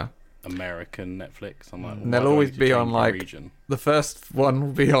American Netflix. I'm like, and they'll always be on like region. The first one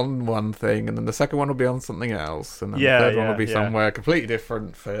will be on one thing, and then the second one will be on something else, and then the third one will be somewhere completely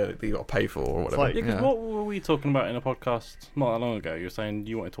different that you got to pay for or whatever. Like, what were we talking about in a podcast not that long ago? You were saying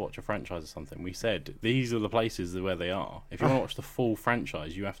you wanted to watch a franchise or something. We said these are the places where they are. If you want to watch the full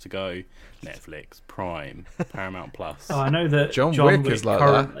franchise, you have to go Netflix, Prime, Paramount Plus. Oh, I know that John Wick is like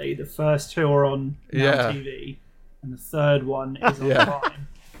currently the first two are on Now TV, and the third one is on Prime.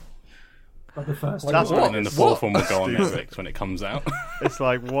 Like the first that's one. And then the fourth one will go on Netflix when it comes out. It's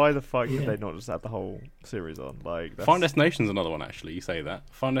like, why the fuck did they not just have the whole series on? Like, Final Destination's another one, actually. You say that.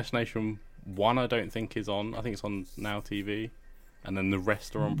 Final Destination 1, I don't think is on. I think it's on Now TV. And then the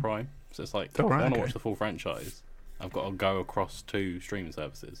rest are on Prime. So it's like, if I want to watch the full franchise, I've got to go across 2 streaming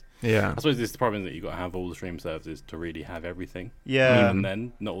services. Yeah. I suppose this is the problem that you've got to have all the streaming services to really have everything. Yeah. And even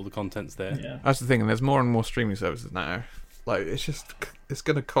then, not all the content's there. Yeah. That's the thing, and there's more and more streaming services now. Like, it's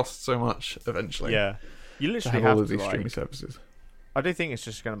going to cost so much eventually. Yeah, you literally have all of these streaming services. I do think it's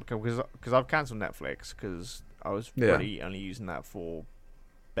just going to become because I've cancelled Netflix because I was really only using that for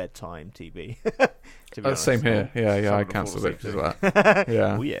bedtime TV. Same here. Yeah, I cancelled it because of that.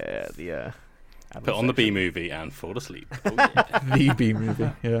 Yeah. Oh yeah, the put on the B movie and fall asleep. Oh, yeah. The B movie.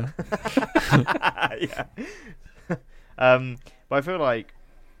 Yeah. Yeah. But I feel like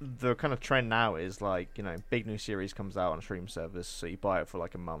the kind of trend now is like, you know, big new series comes out on a stream service, so you buy it for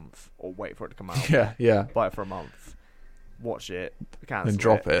like a month or wait for it to come out. Yeah. Buy it for a month, watch it, cancel and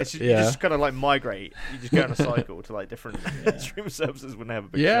drop it. You just kind of like migrate. You just go on a cycle to like different stream services when they have a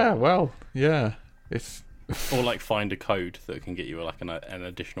big show. Well, yeah. It's or like find a code that can get you like an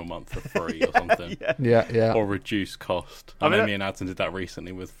additional month for free or something. Yeah. Or reduce cost. I know me and Adson did that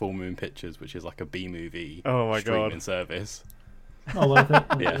recently with Full Moon Pictures, which is like a B movie streaming service. Not worth it.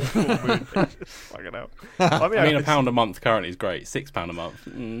 Yeah. Fucking hell. I mean, £1 a month currently is great. £6 a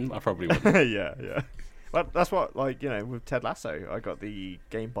month, I probably wouldn't. Yeah. But that's what, like, with Ted Lasso, I got the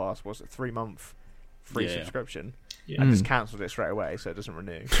Game Pass. Was it 3-month free subscription? Yeah. I just cancelled it straight away, so it doesn't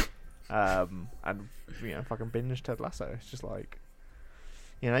renew. And fucking binge Ted Lasso. It's just like,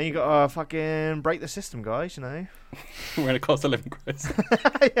 you gotta fucking break the system, guys. We're in a cost of living crisis.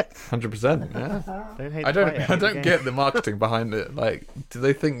 100%. Yeah. Don't hate I the don't get the marketing behind it. Like, do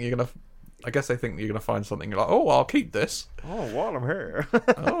they think you're gonna? I guess they think you're gonna find something. You're like, oh, I'll keep this. Oh, while I'm here.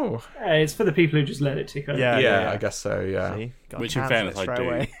 Oh. Yeah, it's for the people who just let it tick over. Yeah, I guess so. Yeah. See? Which, in fairness, I do.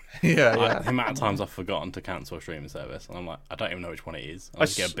 Away. Yeah. The amount of times I've forgotten to cancel a streaming service, and I'm like, I don't even know which one it is. I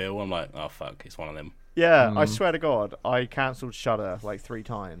just get a bill. I'm like, oh fuck, it's one of them. Yeah, I swear to God, I cancelled Shudder like 3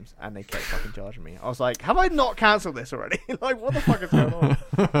 times, and they kept fucking charging me. I was like, have I not cancelled this already? Like, what the fuck is going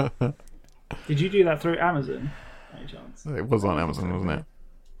on? Did you do that through Amazon? Any chance? It was on Amazon, wasn't it?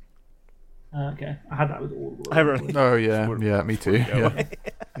 Okay, I had that with Audible. Oh yeah, yeah, me too. Yeah,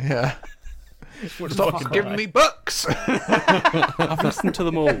 yeah. Stop giving me books. I've listened to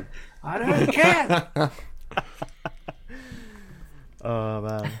them all. I don't care. Oh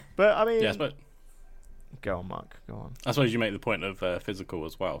man, but I mean, Yes, but go on, Mark. Go on. I suppose you make the point of physical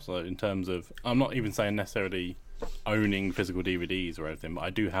as well. So in terms of, I'm not even saying necessarily owning physical DVDs or anything, but I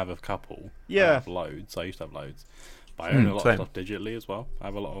do have a couple. Yeah. I have loads. I used to have loads. But I own a lot same. of stuff digitally as well. I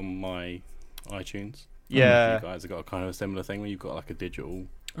have a lot on my iTunes. Yeah. You guys have got a kind of a similar thing where you've got like a digital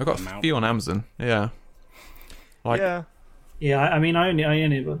I've got a amount. few on Amazon. Yeah. Yeah. Yeah, I mean, I only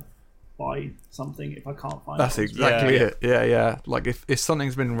ever buy something if I can't find That's it. exactly it. Yeah, yeah. Like if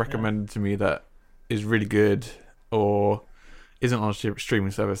something's been recommended to me that is really good or isn't on a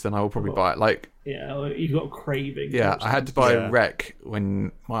streaming service, then I will probably buy it. Like, Yeah, or you've got a craving. yeah, for I had to buy Yeah. Rec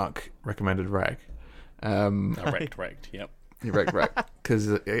when Mark recommended Rec. Wrecked, yep. Rec, because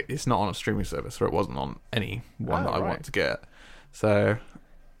it's not on a streaming service, or it wasn't on any one that I right. wanted to get. So,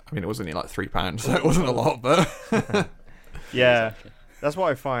 I mean, it was only like £3, so it wasn't a lot, but Yeah. Exactly. That's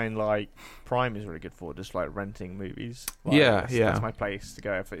what I find, like, Prime is really good for, just, like, renting movies. Like, Yeah, that's, yeah. That's my place to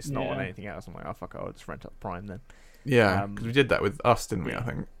go. If it's not on Yeah. anything else, I'm like, oh, fuck it, I'll just rent up Prime then. yeah, because we did that with Us, didn't we? I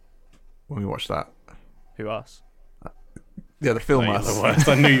think when we watched that. Who, us? Yeah, the film No, you're Us. the worst.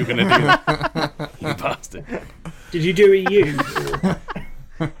 I knew you were going to do that. You bastard. Did you do EU?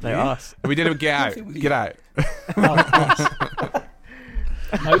 No, us. We did it with Get Out. Get Out.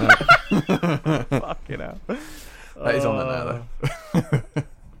 Nope. Fucking hell. That is on there now, though.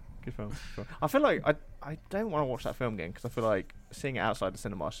 Good film. I feel like I don't want to watch that film again because I feel like seeing it outside the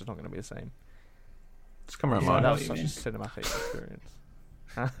cinema is just not going to be the same. Just come around Yeah, mine. That know was what you such a cinematic experience.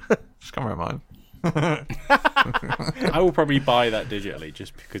 Just come around mine. I will probably buy that digitally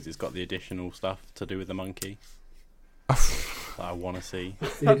just because it's got the additional stuff to do with the monkey that I want to see.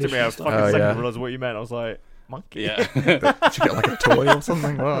 That took me a fucking second yeah. to realise what you meant. I was like, monkey? Yeah. Did you get like a toy or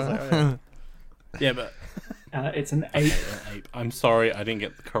something? What? Yeah, but It's an ape. ape. I'm sorry, I didn't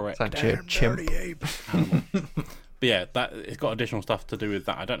get the correct It's actually a chimp. animal. But yeah, that it's got additional stuff to do with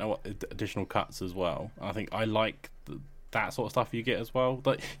that. I don't know what additional cuts as well. I think I like that sort of stuff you get as well.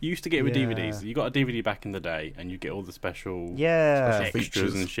 Like you used to get it with Yeah. DVDs. You got a DVD back in the day, and you get all the special Yeah. Special extras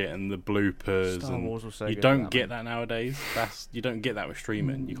features. and shit, and the bloopers. Star and Wars was so you good don't at that, get man. that nowadays. You don't get that with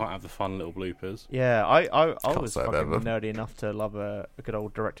streaming. You can't have the fun little bloopers. Yeah, I Can't was say I've fucking ever. nerdy enough to love a good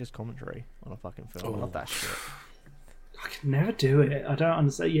old director's commentary on a fucking film. I love that shit. I could never do it. I don't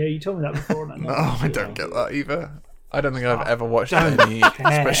understand. Yeah, you told me that before. And No, I don't get that either. I don't think I've ever watched don't any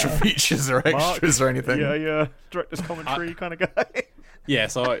care. special features or extras or anything. Yeah, director's commentary kind of guy. Yeah,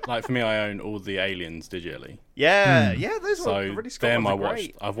 so like for me, I own all the Aliens digitally. Yeah, those were So really them I ones are watched.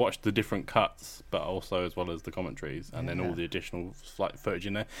 great. I've watched the different cuts, but also as well as the commentaries, and then all Yeah. the additional like footage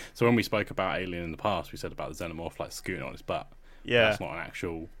in there. So when we spoke about Alien in the past, we said about the xenomorph like scooting on its butt. Yeah. That's not an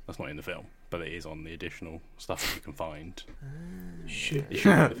actual. That's not in the film, but it is on the additional stuff that you can find. Shit. It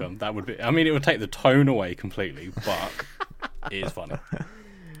should be in the film. That would be. I mean, it would take the tone away completely, but it is funny. But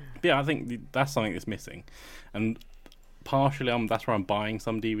yeah, I think that's something that's missing, and partially that's where I'm buying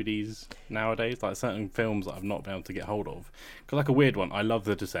some DVDs nowadays. Like certain films that I've not been able to get hold of. Because like a weird one, I love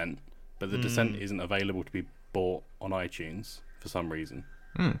The Descent, but The Descent isn't available to be bought on iTunes for some reason.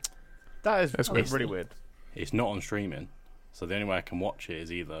 That is That's really weird. It's not on streaming, so the only way I can watch it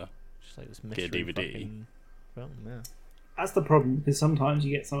is either Just like this Get a mystery DVD. fucking film, yeah. That's the problem, because sometimes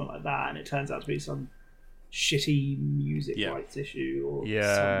you get something like that and it turns out to be some shitty music Yeah. rights issue or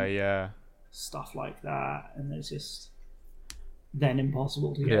Yeah, some yeah. stuff like that, and it's just then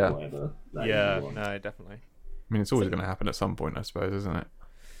impossible to get Yeah. whatever. that Yeah, you want. no, definitely. I mean, it's always going to happen at some point, I suppose, isn't it?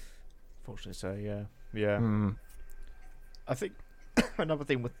 Fortunately so, yeah. Yeah. Mm. I think another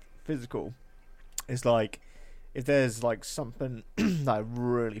thing with physical is like if there's like something that I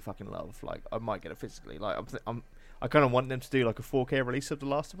really fucking love, like I might get it physically. Like I kind of want them to do like a 4K release of The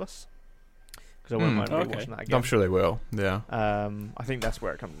Last of Us, because I wouldn't mind rewatching that again. I'm sure they will. Yeah. I think that's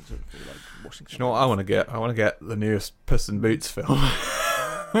where it comes into like watching. Do you know what I want to get? I want to get the newest Puss in Boots film.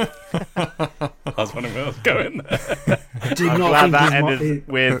 I was wondering where I was going there. I did I'm not glad think that this might ended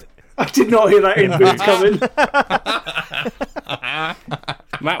be- with. I did not hear that in boots coming.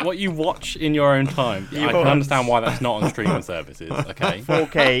 Matt, what you watch in your own time, I can understand why that's not on streaming services, okay?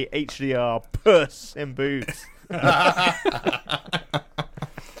 4K HDR Puss in Boots. But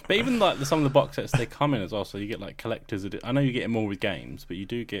even like some of the box sets they come in as well, so you get like collector's edition. I know you get it more with games, but you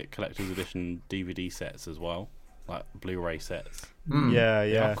do get collector's edition DVD sets as well, like Blu-ray sets. Yeah,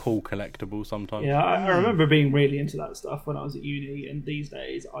 They are cool collectibles sometimes. Yeah, I remember being really into that stuff when I was at uni, and these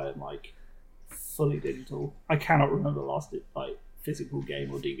days I am like fully digital. I cannot remember the last like physical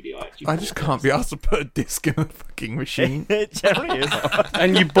game or DVD I actually. I just can't be asked to put a disc in a fucking machine. It generally is.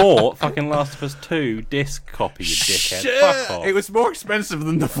 And you bought fucking Last of Us 2 disc copy, you dickhead. Shit! Fuck off. It was more expensive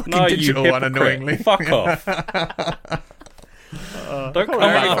than the fucking No, you digital one, hypocrite. annoyingly. Fuck off. Don't come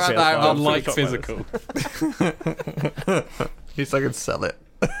already out found of that it out. unlike Shop physical. At least I can sell it.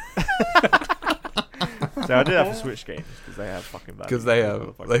 So I did have to Switch games because they have fucking value. Because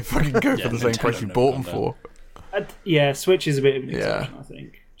they fucking go Yeah, for the same Nintendo price you never bought gone them for. Yeah, Switch is a bit of an Yeah. exception, I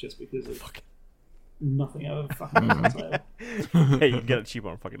think, just because of nothing ever fucking goes on sale. Hey, you can get it cheaper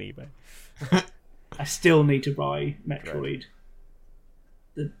on fucking eBay. I still need to buy Metroid.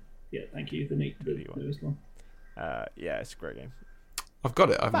 Thank you. The newest one. Yeah, it's a great game. I've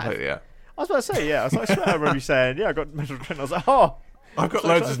got it. I haven't played it yet. I was about to say, yeah. I swear I remember you saying, yeah, I got Metal Dread. I was like, oh. I've got So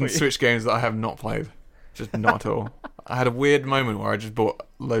loads excited for of you. Switch games that I have not played. Just not at all. I had a weird moment where I just bought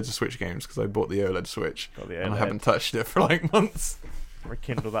loads of Switch games because I bought the OLED Switch. Got the And I OLED. haven't touched it for like months.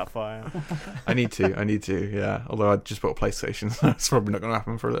 Rekindle that fire. I need to, yeah. Although I just bought a PlayStation, so it's probably not going to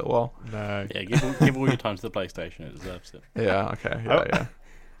happen for a little while. No. Yeah, give all your time to the PlayStation. It deserves it. Yeah, okay, yeah.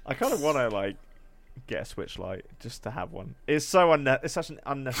 I kind of want to, like, get a Switch Lite just to have one. It's such an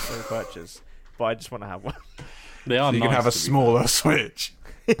unnecessary purchase, but I just want to have one. They are So you nice, can have a to be smaller Switch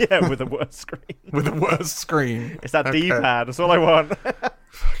Yeah, with a worse screen. with a worse screen. It's that Okay. D-pad. That's all I want. Fucking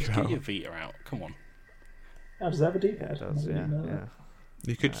fair. hell. Get your Vita out. Come on. Oh, does that have a D-pad? Yeah, it does, yeah.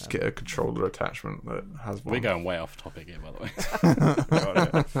 You could just get a controller attachment that has one. We're going way off topic here, by the way.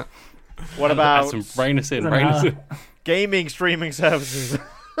 What Add about rein us in, rein us in. gaming streaming services?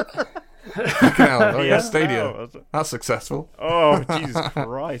 Fucking hell, oh yeah, Stadia. no. That's successful. Oh, Jesus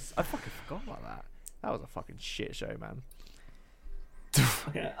Christ. I fucking forgot about that. That was a fucking shit show, man.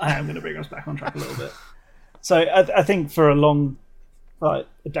 Okay, I am going to bring us back on track a little bit. So I think for a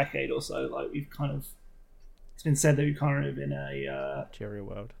decade or so, like it's been said that we've kind of in a Cheerio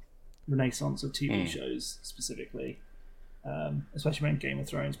world. renaissance of TV shows specifically, especially when Game of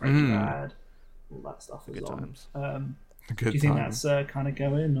Thrones, Breaking Bad, all that stuff is Good on. times. Do you think that's kind of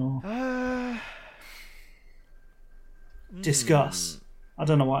going or discuss? I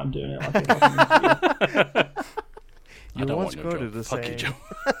don't know why I'm doing it. Like a fucking interview. You don't once want your quoted job. as Fuck your saying, job.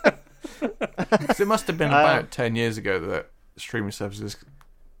 Because it must have been about 10 years ago that streaming services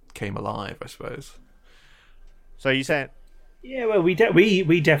came alive, I suppose. So you saying Yeah, well, we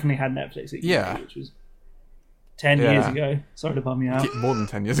definitely had Netflix at Yeah. uni, which was 10 years ago. Sorry to bum you out. More than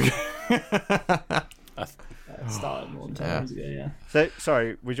 10 years ago. It started more than 10 years ago, yeah. so?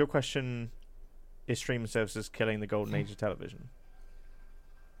 Sorry, was your question? Is streaming services killing the golden age of television?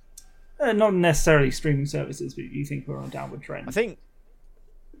 Not necessarily streaming services, but you think we're on a downward trend. I think.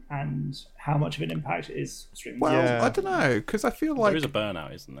 And how much of an impact is streaming Well, Yeah. I don't know, because I feel There like... is a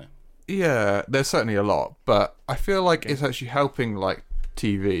burnout, isn't there? Yeah, there's certainly a lot, but I feel like it's actually helping, like,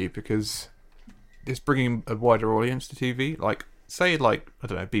 TV, because it's bringing a wider audience to TV. Like, say, like, I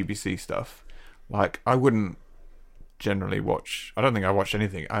don't know, BBC stuff. Like, I wouldn't generally watch... I don't think I watch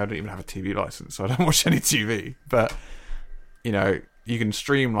anything. I don't even have a TV license, so I don't watch any TV. But, you know, you can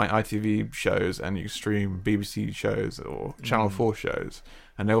stream, like, ITV shows, and you can stream BBC shows or Channel 4 shows,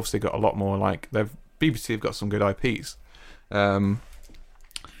 and they obviously got a lot more, like... BBC have got some good IPs.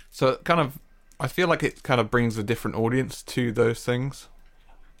 So it kind of, I feel like it kind of brings a different audience to those things,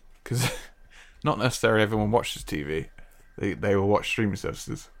 because not necessarily everyone watches TV. They will watch streaming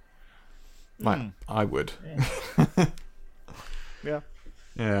services. Like I would. Yeah.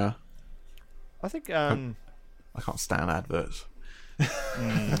 Yeah. I think. I can't stand adverts.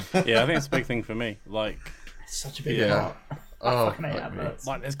 Yeah, I think it's a big thing for me. Like, It's such a big Yeah. part. Fucking hate adverts.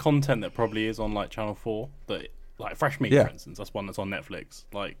 like there's content that probably is on like Channel 4 that, like Fresh Meat, Yeah. for instance. That's one that's on Netflix.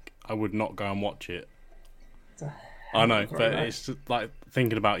 Like, I would not go and watch it. It's a I know, but it's just like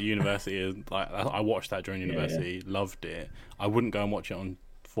thinking about university. Like I watched that during university, loved it. I wouldn't go and watch it on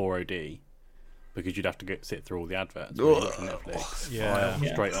 4OD because you'd have to sit through all the adverts. When you watch on Netflix,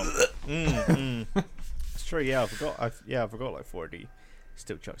 straight on. It's true. Yeah, I forgot. I forgot. Like 4D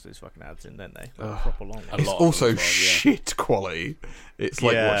still chucks those fucking ads in, don't they? Like, proper long. It's also shit quality. It's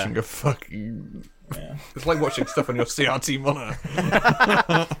like watching a fucking. Yeah. It's like watching stuff on your CRT monitor.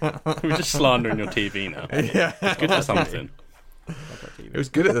 We're just slandering your TV now. Yeah, it's good for something. It was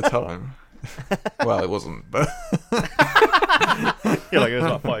good at the time. Well, it wasn't, but yeah, like it was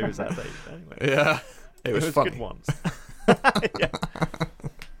like 5 years out of date. Anyway. Yeah, it was funny. Good once.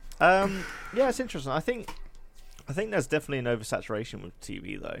 Yeah, it's interesting. I think there's definitely an oversaturation with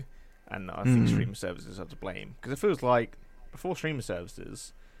TV though, and I think streaming services are to blame because it feels like before streaming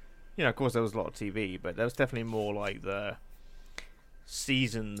services, of course there was a lot of TV, but there was definitely more like the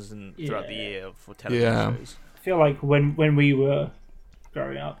seasons and throughout the year for television shows. I feel like when we were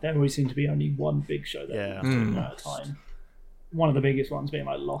growing up, there always seemed to be only one big show that at a time. One of the biggest ones being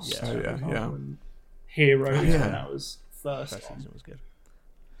like Lost, and Heroes, when that was first season was good.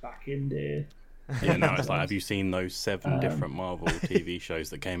 Back in there. Yeah, now it's like, have you seen those 7 different Marvel TV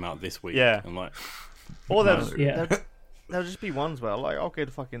shows that came out this week? Yeah. I'm like, or there'll just be ones where like I'll go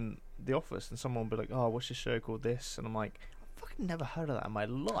to fucking The Office and someone will be like, "Oh, what's this show called this?" And I'm like, "I've fucking never heard of that in my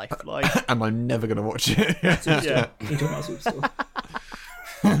life." Like, and I'm never gonna watch it. Yeah. You talking about Superstore?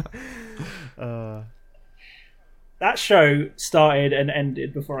 That show started and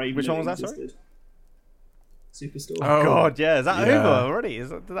ended before I even. Which one was that? Existed. Superstore. Oh God, yeah, is that over already?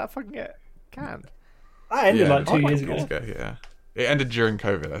 Did that fucking get canned? That ended like 2 years ago. Yeah, it ended during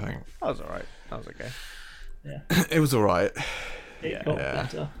COVID, I think. That was alright. That was okay. Yeah, it was alright. It got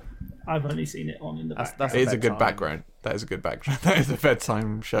better. I've only seen it on in the background. It is a good background. That is a good background. That is a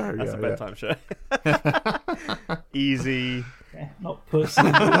bedtime show. That's a bedtime show. Easy. Yeah, not Puss in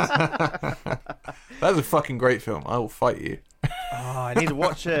Boots. That's a fucking great film. I will fight you. I need to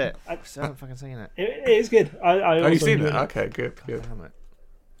watch it. I still haven't fucking seen it. It is good. I you seen it? Okay, good. Damn it.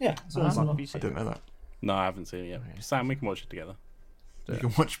 Yeah, I didn't know that. No, I haven't seen it yet. Sam, we can watch it together. You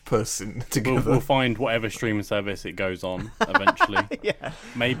can watch Person together. We'll find whatever streaming service it goes on eventually. Yeah.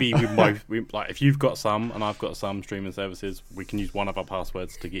 Maybe we both like if you've got some and I've got some streaming services, we can use one of our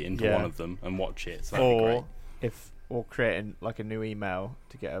passwords to get into one of them and watch it. So that'd be great. Or create like a new email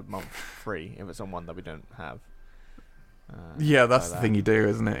to get a month free if it's on one that we don't have. Yeah, that's the thing you do,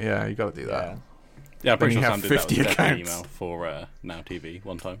 isn't it? Yeah, you got to do that. Yeah, I'm pretty sure Sam did that with 50 accounts. email for Now TV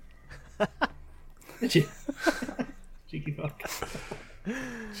one time. Cheeky fuck.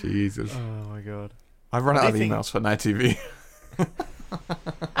 Jesus. Oh my God. I've run out of emails for Now TV.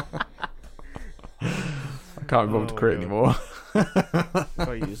 I can't be bothered to create anymore.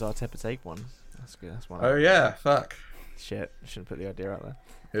 Gotta use our Tepid Take one. That's good. That's one. Oh yeah, fuck. Shit, shouldn't put the idea out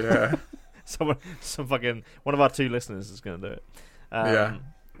there. Yeah. Some fucking one of our 2 listeners is gonna do it. Yeah.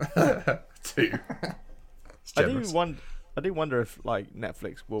 2. I do wonder if like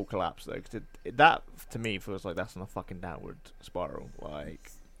Netflix will collapse though, because that to me feels like that's on a fucking downward spiral.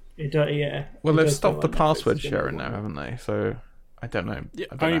 Like, yeah. Well, they've stopped the password sharing now, haven't they? So I don't know. Yeah,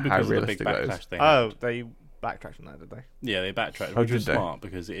 I don't only know how because of the realistic big that backlash is. thing. Oh, they backtracked on that, did they? Yeah, they backtracked, Oh, which is did they? smart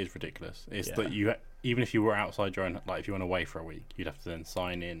because it is ridiculous. It's that you even if you were outside your own, like if you went away for a week, you'd have to then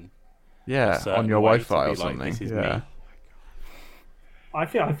sign in. Yeah, on your Wi-Fi or something. Yeah. I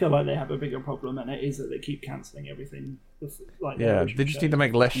feel like they have a bigger problem, and it is that they keep cancelling everything. Like They just need to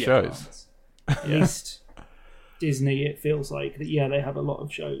make less shows. At least Disney, it feels like that. Yeah, they have a lot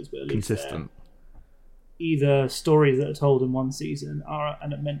of shows, but at least Consistent. Either stories that are told in one season are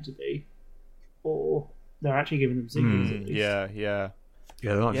meant to be, or they're actually giving them sequels. At least. Yeah. Yeah,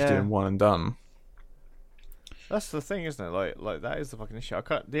 they're not just doing one and done. That's the thing, isn't it? Like that is the fucking issue.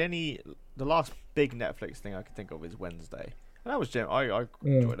 The last big Netflix thing I can think of is Wednesday, and that was I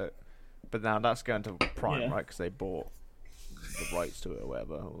enjoyed it, but now that's going to Prime, right? Because they bought the rights to it or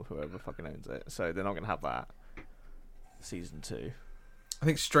whatever, or whoever fucking owns it, so they're not going to have that season 2. I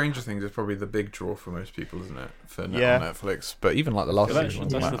think Stranger Things is probably the big draw for most people, isn't it? For on Netflix, but even like the last season,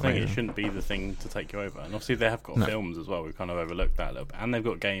 that's the thing. It shouldn't be the thing to take you over, and obviously they have got films as well. We've kind of overlooked that a little bit, and they've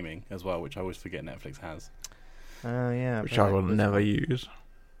got gaming as well, which I always forget Netflix has. Which I will never use.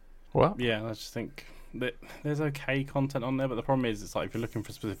 What? Yeah, I just think that there's okay content on there, but the problem is it's like if you're looking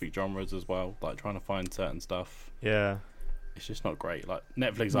for specific genres as well, like trying to find certain stuff. Yeah. It's just not great. Like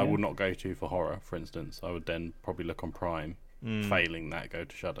Netflix, I would not go to for horror, for instance. I would then probably look on Prime. Failing that, go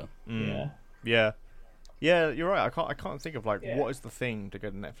to Shudder. Yeah. You're right. I can't think of what is the thing to go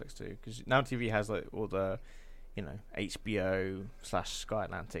to Netflix to, because Now TV has like all the HBO / Sky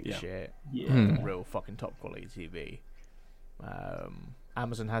Atlantic shit. Yeah. Real fucking top quality TV.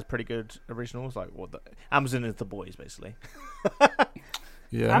 Amazon has pretty good originals. Amazon is The Boys, basically.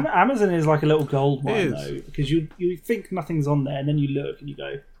 Yeah. Amazon is like a little gold mine though, because you think nothing's on there, and then you look and you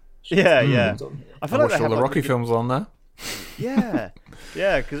go, yeah. "Nothing's on here." I I feel like watched they all have the Rocky films on there. Yeah,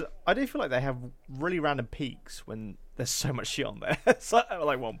 because I do feel like they have really random peaks when there's so much shit on there. It's like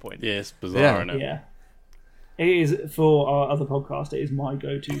one point. Yeah, it's bizarre, Yeah. isn't it? Yeah. It is, for our other podcast, it is my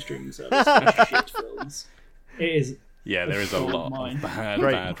go-to streaming service for shit films. It is. Yeah, there is a lot Mine. of bad,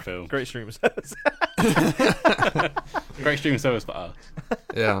 Great. bad films. Great stream service. Great streaming service for us.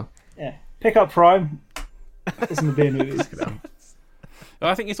 Yeah. Yeah. Pick up Prime. Listen to beer movies.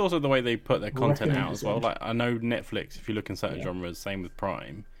 I think it's also the way they put their content out as well. Recommend. Like I know Netflix, if you look in certain genres, same with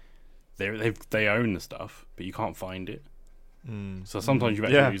Prime, they own the stuff, but you can't find it. So sometimes you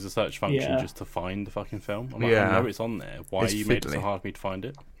actually use the search function just to find the fucking film. I'm like, I know it's on there. Why It's you made it so fiddly. hard for me to find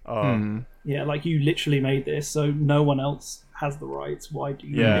it? Yeah, like you literally made this, so no one else has the rights. Why do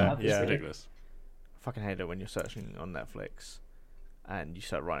you have this? Yeah. here? Ridiculous. I fucking hate it when you're searching on Netflix and you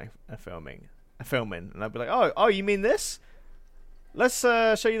start writing a filming, and I'll be like, oh, you mean this? Let's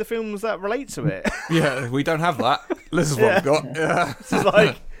show you the films that relate to it. Yeah, we don't have that. This is what we've got. Yeah. This is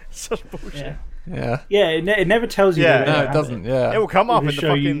like such bullshit. Yeah. Yeah. Yeah, it never tells you. Yeah. that No, they it have doesn't. It. Yeah. It will come up We'll in the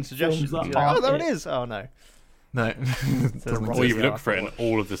show you fucking suggestions. films You're that like, oh, aren't there it it. is. Oh no. No. It doesn't Or Or exist. you look for it and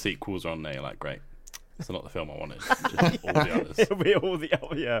all of the sequels are on there. You're like, great. It's not the film I wanted. Just all the others. It'll be all the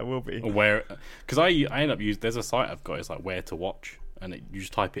it will be. Or where, because I end up using. There's a site I've got. It's like where to watch, and you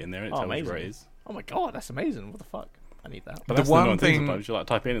just type it in there and it tells you where it amazing. is. Oh my god, that's amazing. What the fuck? I need that. But The that's one the annoying thing thing- sometimes you like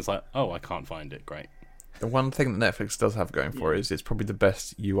type in, it's like, oh, I can't find it. Great. The one thing that Netflix does have going for it is it's probably the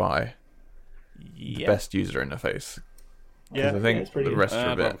best UI, the best user interface. Yeah. I think it's pretty the good. rest are a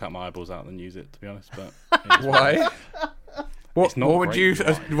I'd rather bit. cut my eyeballs out than use it, to be honest. But Why? It's not What would you?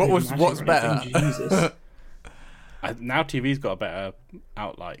 great UI. What's better? Jesus. Now TV's got a better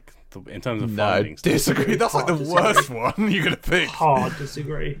in terms of No, finding stuff. disagree. That's like the Hard worst one you're gonna pick. Hard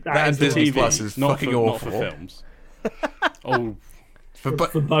disagree. That is and the Disney worst. Plus is not fucking for, awful. Not for films. Oh, For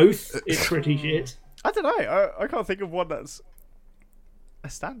both, it's pretty shit. I don't know. I can't think of one that's a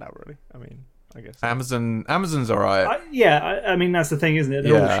standout. Really. I mean, I guess. Amazon's alright. I mean, that's the thing, isn't it?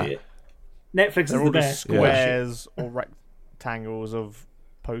 They're Yeah. all shit. Netflix They're is all the just best. squares or rectangles of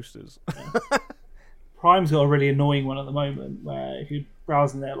posters. Prime's got a really annoying one at the moment where if you're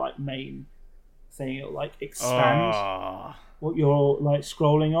browsing their like main thing, it'll like expand what you're like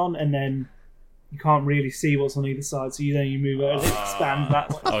scrolling on, and then you can't really see what's on either side. So you move over, and it expands that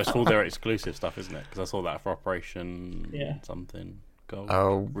way. oh, it's all their exclusive stuff, isn't it? Because I saw that for Operation Yeah. something. Gold,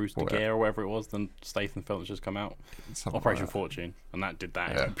 Oh, Rooster whatever. Gear or whatever it was. Then Statham film that's just come out. Something Operation like that. Fortune, and that did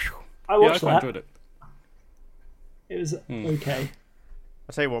that. Yeah. Phew. I Yeah, I watched quite that. enjoyed it. It was okay.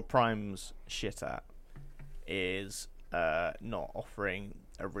 I tell you what, Prime's shit at is not offering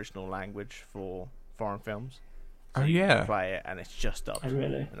original language for foreign films. Oh You yeah, play it and it's just dubbed, Oh,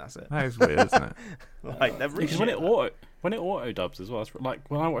 really? and that's it. that is weird, isn't it? Like they're really Because when shit it auto dubs as well, it's like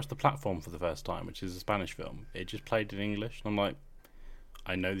when I watched The Platform for the first time, which is a Spanish film, it just played in English, and I'm like,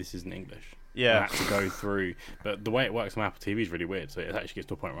 I know this isn't English. Yeah. I had to go through, but the way it works on Apple TV is really weird. So it actually gets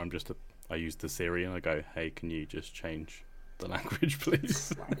to a point where I use the Siri and I go, hey, can you just change the language,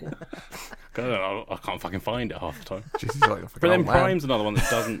 please? Because I can't fucking find it half the time. Jesus, like a fucking But then old man. Prime's another one that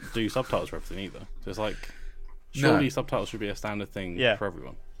doesn't do subtitles for everything either. So it's like, surely subtitles should be a standard thing Yeah. for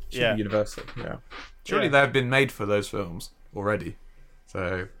everyone. Yeah. Universal. Yeah. Surely Yeah. they've been made for those films already.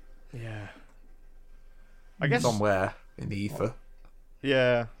 So Yeah. I guess. somewhere in the ether.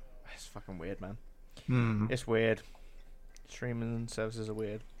 Yeah. It's fucking weird, man. Hmm. It's weird. Streaming services are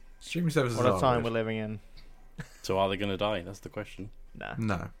weird. Streaming services What a are time weird. we're living in. So are they going to die? That's the question. Nah.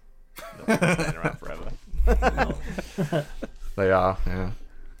 No, They're staying around forever. they are. Yeah.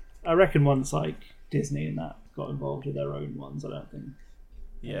 I reckon once like Disney and that got involved with their own ones, I don't think.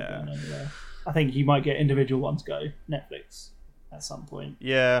 they're Yeah. going anywhere. I think you might get individual ones go. Netflix at some point.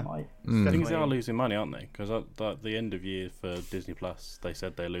 Yeah. Might. Mm. Things Definitely. are losing money, aren't they? Because at the end of year for Disney Plus, they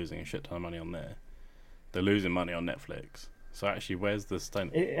said they're losing a shit ton of money on there. They're losing money on Netflix. So actually, where's the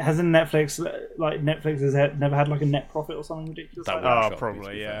stain? It hasn't Netflix like Netflix has never had like a net profit or something ridiculous. That Like would- that? Oh, shock me, to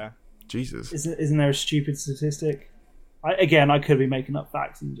probably, be yeah. fair. Jesus. Isn't there a stupid statistic? I could be making up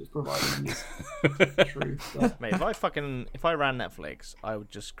facts and just providing them as true. But Mate, if I ran Netflix, I would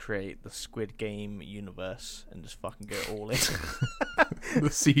just create the Squid Game universe and just fucking go all in. The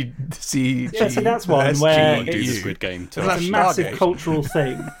C. Yeah, so that's one where Do the it's- Squid Game too. That's it's a massive Stargate. cultural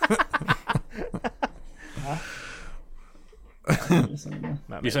thing. Matt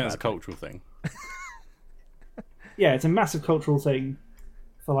You're made saying it's a bad cultural thing. yeah, it's a massive cultural thing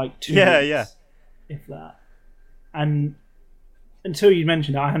for like 2 weeks, if that. And until you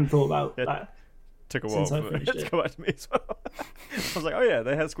mentioned it, I hadn't thought about that. Took a while for it to come back to me as well. I was like, oh yeah,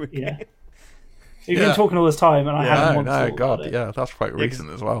 they had Squid Game. Yeah. You've been talking all this time, and I hadn't once thought about it. Yeah, that's quite recent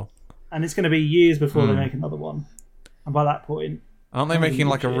as well. And it's going to be years before they make another one. And by that point... Aren't they making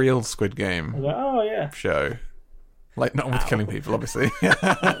like a real Squid Game like, oh, yeah. show? Like, not with killing people, obviously.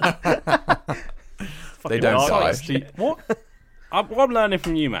 They don't die. What? What I'm learning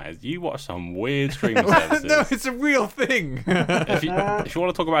from you, Matt, is you watch some weird streaming services. No, it's a real thing. If you want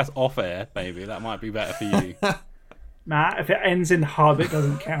to talk about it off air, maybe that might be better for you. Matt, if it ends in hub, it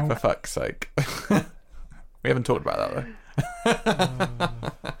doesn't count. For fuck's sake. We haven't talked about that, though.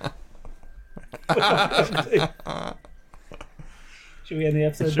 Should we end the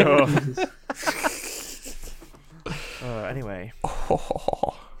episode? Sure. Anyway.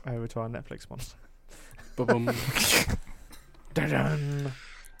 Over to our Netflix monster. Dun-dun.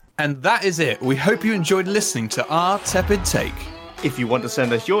 And that is it. We hope you enjoyed listening to our Tepid Take. If you want to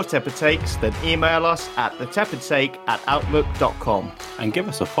send us your Tepid Takes, then email us at thetepidtake@outlook.com. And give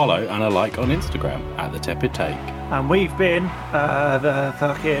us a follow and a like on Instagram at The Tepid Take. And we've been the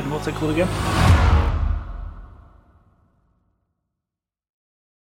fucking, what's it called again?